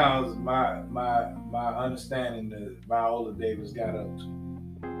 200 pounds, my understanding that Viola Davis got up to.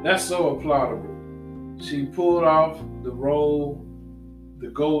 That's so applaudable. She pulled off the role. The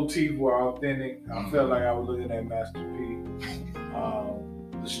gold teeth were authentic. I felt like I was looking at Master P.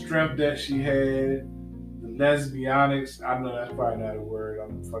 The strength that she had, the lesbianics. I know that's probably not a word.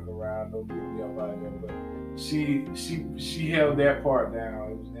 I'm fucking around. Don't beat me up out there. But she held that part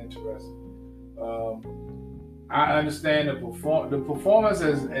down. It was interesting. I understand the performance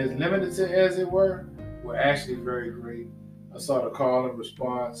as limited as it were actually very great. I saw the call and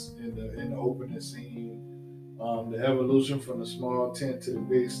response in the opening scene, the evolution from the small tent to the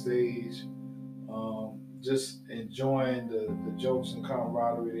big stage, just enjoying the jokes and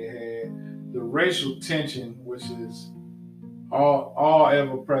camaraderie they had, the racial tension, which is all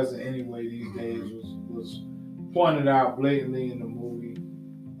ever present anyway these days, was pointed out blatantly in the movie.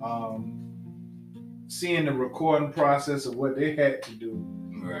 Seeing the recording process of what they had to do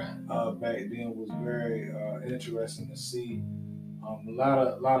Right. back then was very interesting to see. A lot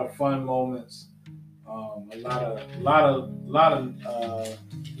of fun moments. A lot of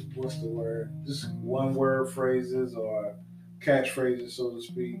what's the word? Just one word phrases or catchphrases, so to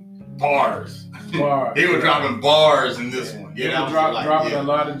speak. Bars. Bars. They were dropping bars in this one. They Yeah, were dropping a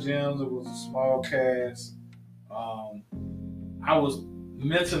lot of gems. It was a small cast. I was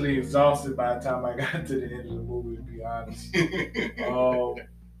mentally exhausted by the time I got to the end of the movie, to be honest.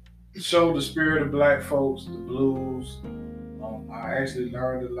 Showed the spirit of black folks, the blues. I actually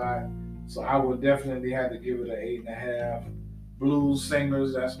learned a lot. So I would definitely have to give it an 8.5. Blues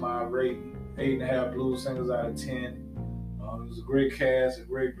singers, that's my rating. 8.5 blues singers out of 10. It was a great cast, a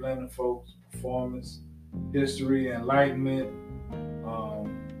great blend of folks, performance, history, enlightenment.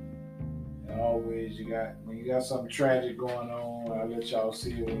 And always when you got something tragic going on, I'll let y'all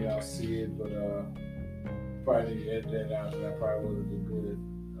see it when y'all see it, but probably edit that out. That probably would have been good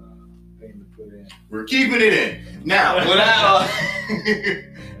thing to put in. We're keeping it in. Now,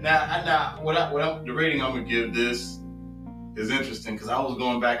 the rating I'm gonna give this is interesting because I was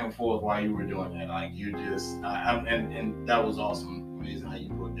going back and forth while you were doing that. Like you just, and that was awesome. Amazing how you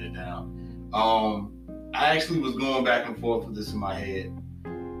broke that down. I actually was going back and forth with this in my head,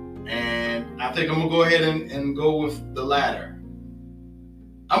 and I think I'm gonna go ahead and go with the latter.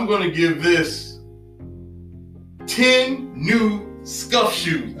 I'm gonna give this 10 new Scuff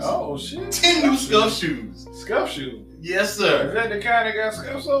shoes. Oh shit! 10 new Scuff shoes. Scuff shoes. Yes, sir. Is that the kind that got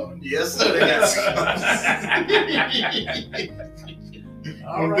scuffs on? Yes, sir. They got scuffs.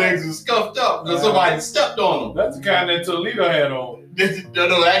 Them things are scuffed up because somebody stepped on them. That's the kind that Toledo had on.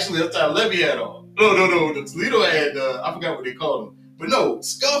 No, actually, that's how Levy had on. No. The Toledo had, I forgot what they called them. But no,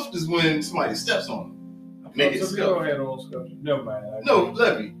 scuffed is when somebody steps on them. Make it Toledo scuffed. Had on scuffs. Never mind. No,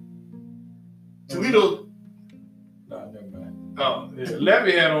 Levy. Toledo. No, never mind. Oh, yeah,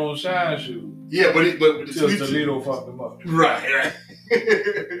 Levy had on shine shoes. Yeah, but Toledo fucked them up. Right.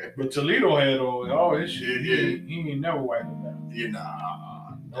 But Toledo had on all his shit. He ain't never wiped them down. Yeah,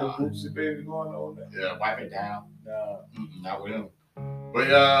 no Bootsy baby going on there. Yeah, wipe it down. Nah. Not with him. But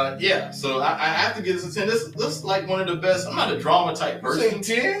yeah, so I have to give this a 10. This is like one of the best. I'm not a drama type person. You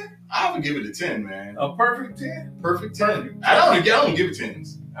say 10? I have to give it a 10, man. A perfect 10? Perfect 10. I don't give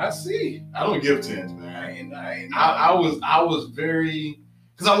 10s. I see. I don't give 10s, man. I was very,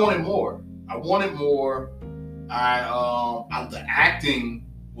 because I wanted more. The acting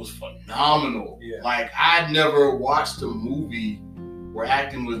was phenomenal. Yeah. Like I'd never watched a movie where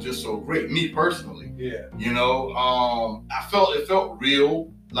acting was just so great. Me personally. Yeah. You know, it felt real.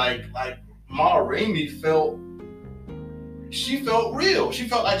 Like Ma Rainey felt real. She felt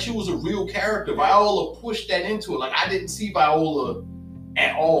like she was a real character. Viola pushed that into it. Like I didn't see Viola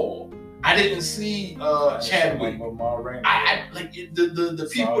at all. I didn't see Chadwick. I like the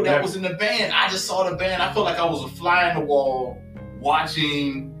people that was in the band. I just saw the band. I felt like I was a fly in the wall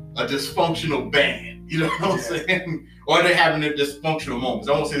watching a dysfunctional band. You know what I'm saying? Or they're having their dysfunctional moments.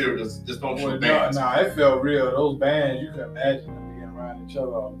 I won't say they were dysfunctional bands. No, it felt real. Those bands, you can imagine them being around each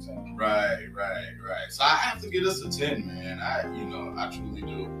other all the time. Right. So I have to give this a 10, man. I truly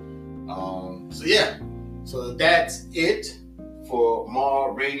do. So yeah. So that's it for Ma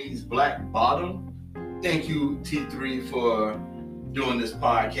Rainey's Black Bottom. Thank you, T3, for doing this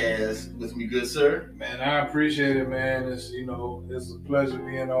podcast with me, good sir. Man, I appreciate it, man. It's a pleasure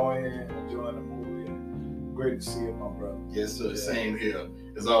being on here and enjoying the movie. And great to see you, my brother. Yes, sir. Yeah. Same here,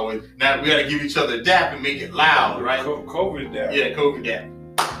 as always. Now we gotta give each other a dap and make it loud, right? COVID dap. Yeah, COVID dap.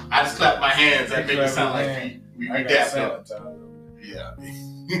 I just clap my hands. That make it sound like we dapped up. Yeah.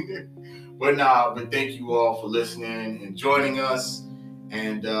 But thank you all for listening and joining us.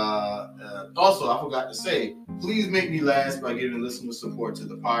 And also, I forgot to say, please make me last by giving listener support to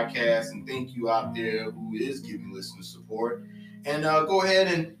the podcast. And thank you out there who is giving listener support. And go ahead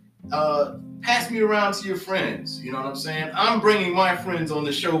and pass me around to your friends. You know what I'm saying? I'm bringing my friends on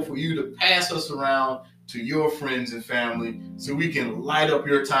the show for you to pass us around to your friends and family so we can light up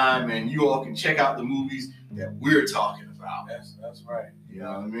your time and you all can check out the movies that we're talking about. That's right. You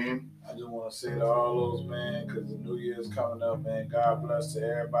know what I mean? I just want to say to all those, man, because the New Year's coming up, man, God bless to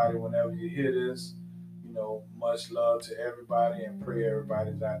everybody whenever you hear this. Much love to everybody and pray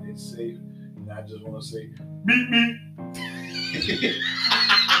everybody's out there safe. And I just want to say, beep, beep.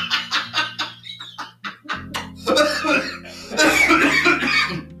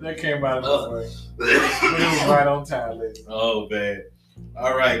 That came out of the way. But it was right on time, ladies. Oh, man.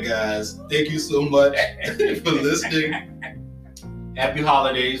 All right, guys. Thank you so much for listening. Happy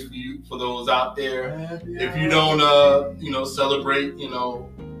holidays for those out there. If you don't, celebrate,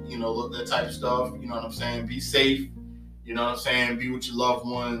 look that type of stuff. You know what I'm saying? Be safe. You know what I'm saying? Be with your loved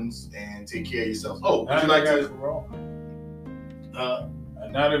ones and take care of yourself. Oh, would you like to?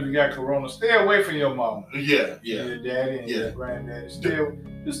 Now that you got corona, stay away from your mama. Yeah. Your daddy and your granddaddy.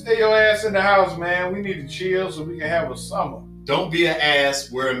 Just stay your ass in the house, man. We need to chill so we can have a summer. Don't be an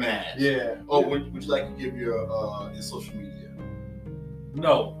ass. Wear a mask. Yeah. Oh, would you like to give your social media?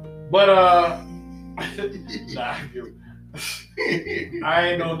 No, but nah, I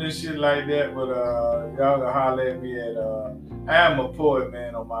ain't on this shit like that. But y'all can holler at me at I am a poet,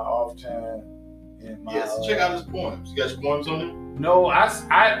 man, on my off time. Yes, check out his poems. You got your poems on there? No, I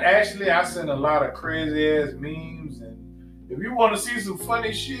send a lot of crazy ass memes, and if you want to see some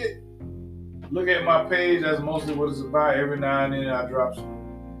funny shit, look at my page. That's mostly what it's about. Every now and then I drop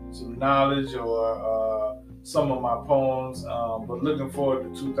some knowledge or some of my poems. But looking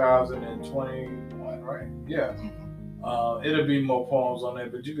forward to 2021, right? Yeah. It'll be more poems on there,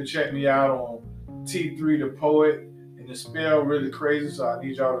 but you can check me out on T3 the Poet. And the spell really crazy, so I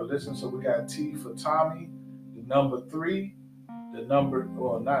need y'all to listen. So we got T for Tommy, the number 3, the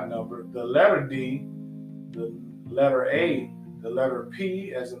letter D, the letter A, the letter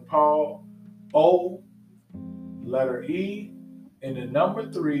P as in Paul, O, letter E, and the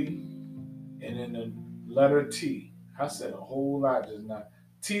number 3, and then the letter T. I said a whole lot just now.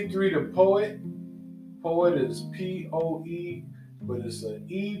 T3 the Poet. Poet is P-O-E, but it's an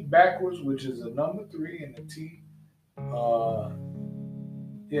E backwards, which is a number 3, and a T.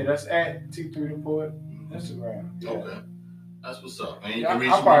 That's at T3 the Poet Instagram. Yeah. Okay, that's what's up. And you I can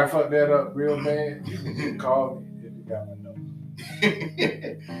reach probably fucked that up real bad. You can just call me if you got my number.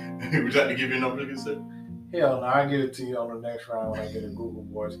 Would you like to give your number again, sir? Hell no, I'll get it to you on the next round when I get a Google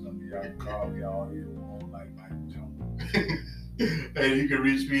Voice number. Y'all can call me all either one like Michael Jones. And you can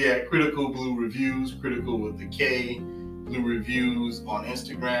reach me at Critical Blue Reviews, Critical with the K, Blue Reviews on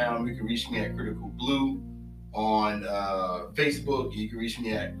Instagram. You can reach me at Critical Blue on Facebook. You can reach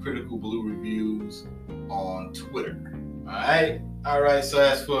me at Critical Blue Reviews on Twitter. All right. So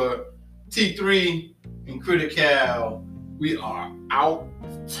as for T3 and Critical, we are out.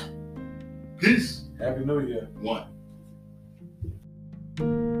 Peace. Happy New Year. 1.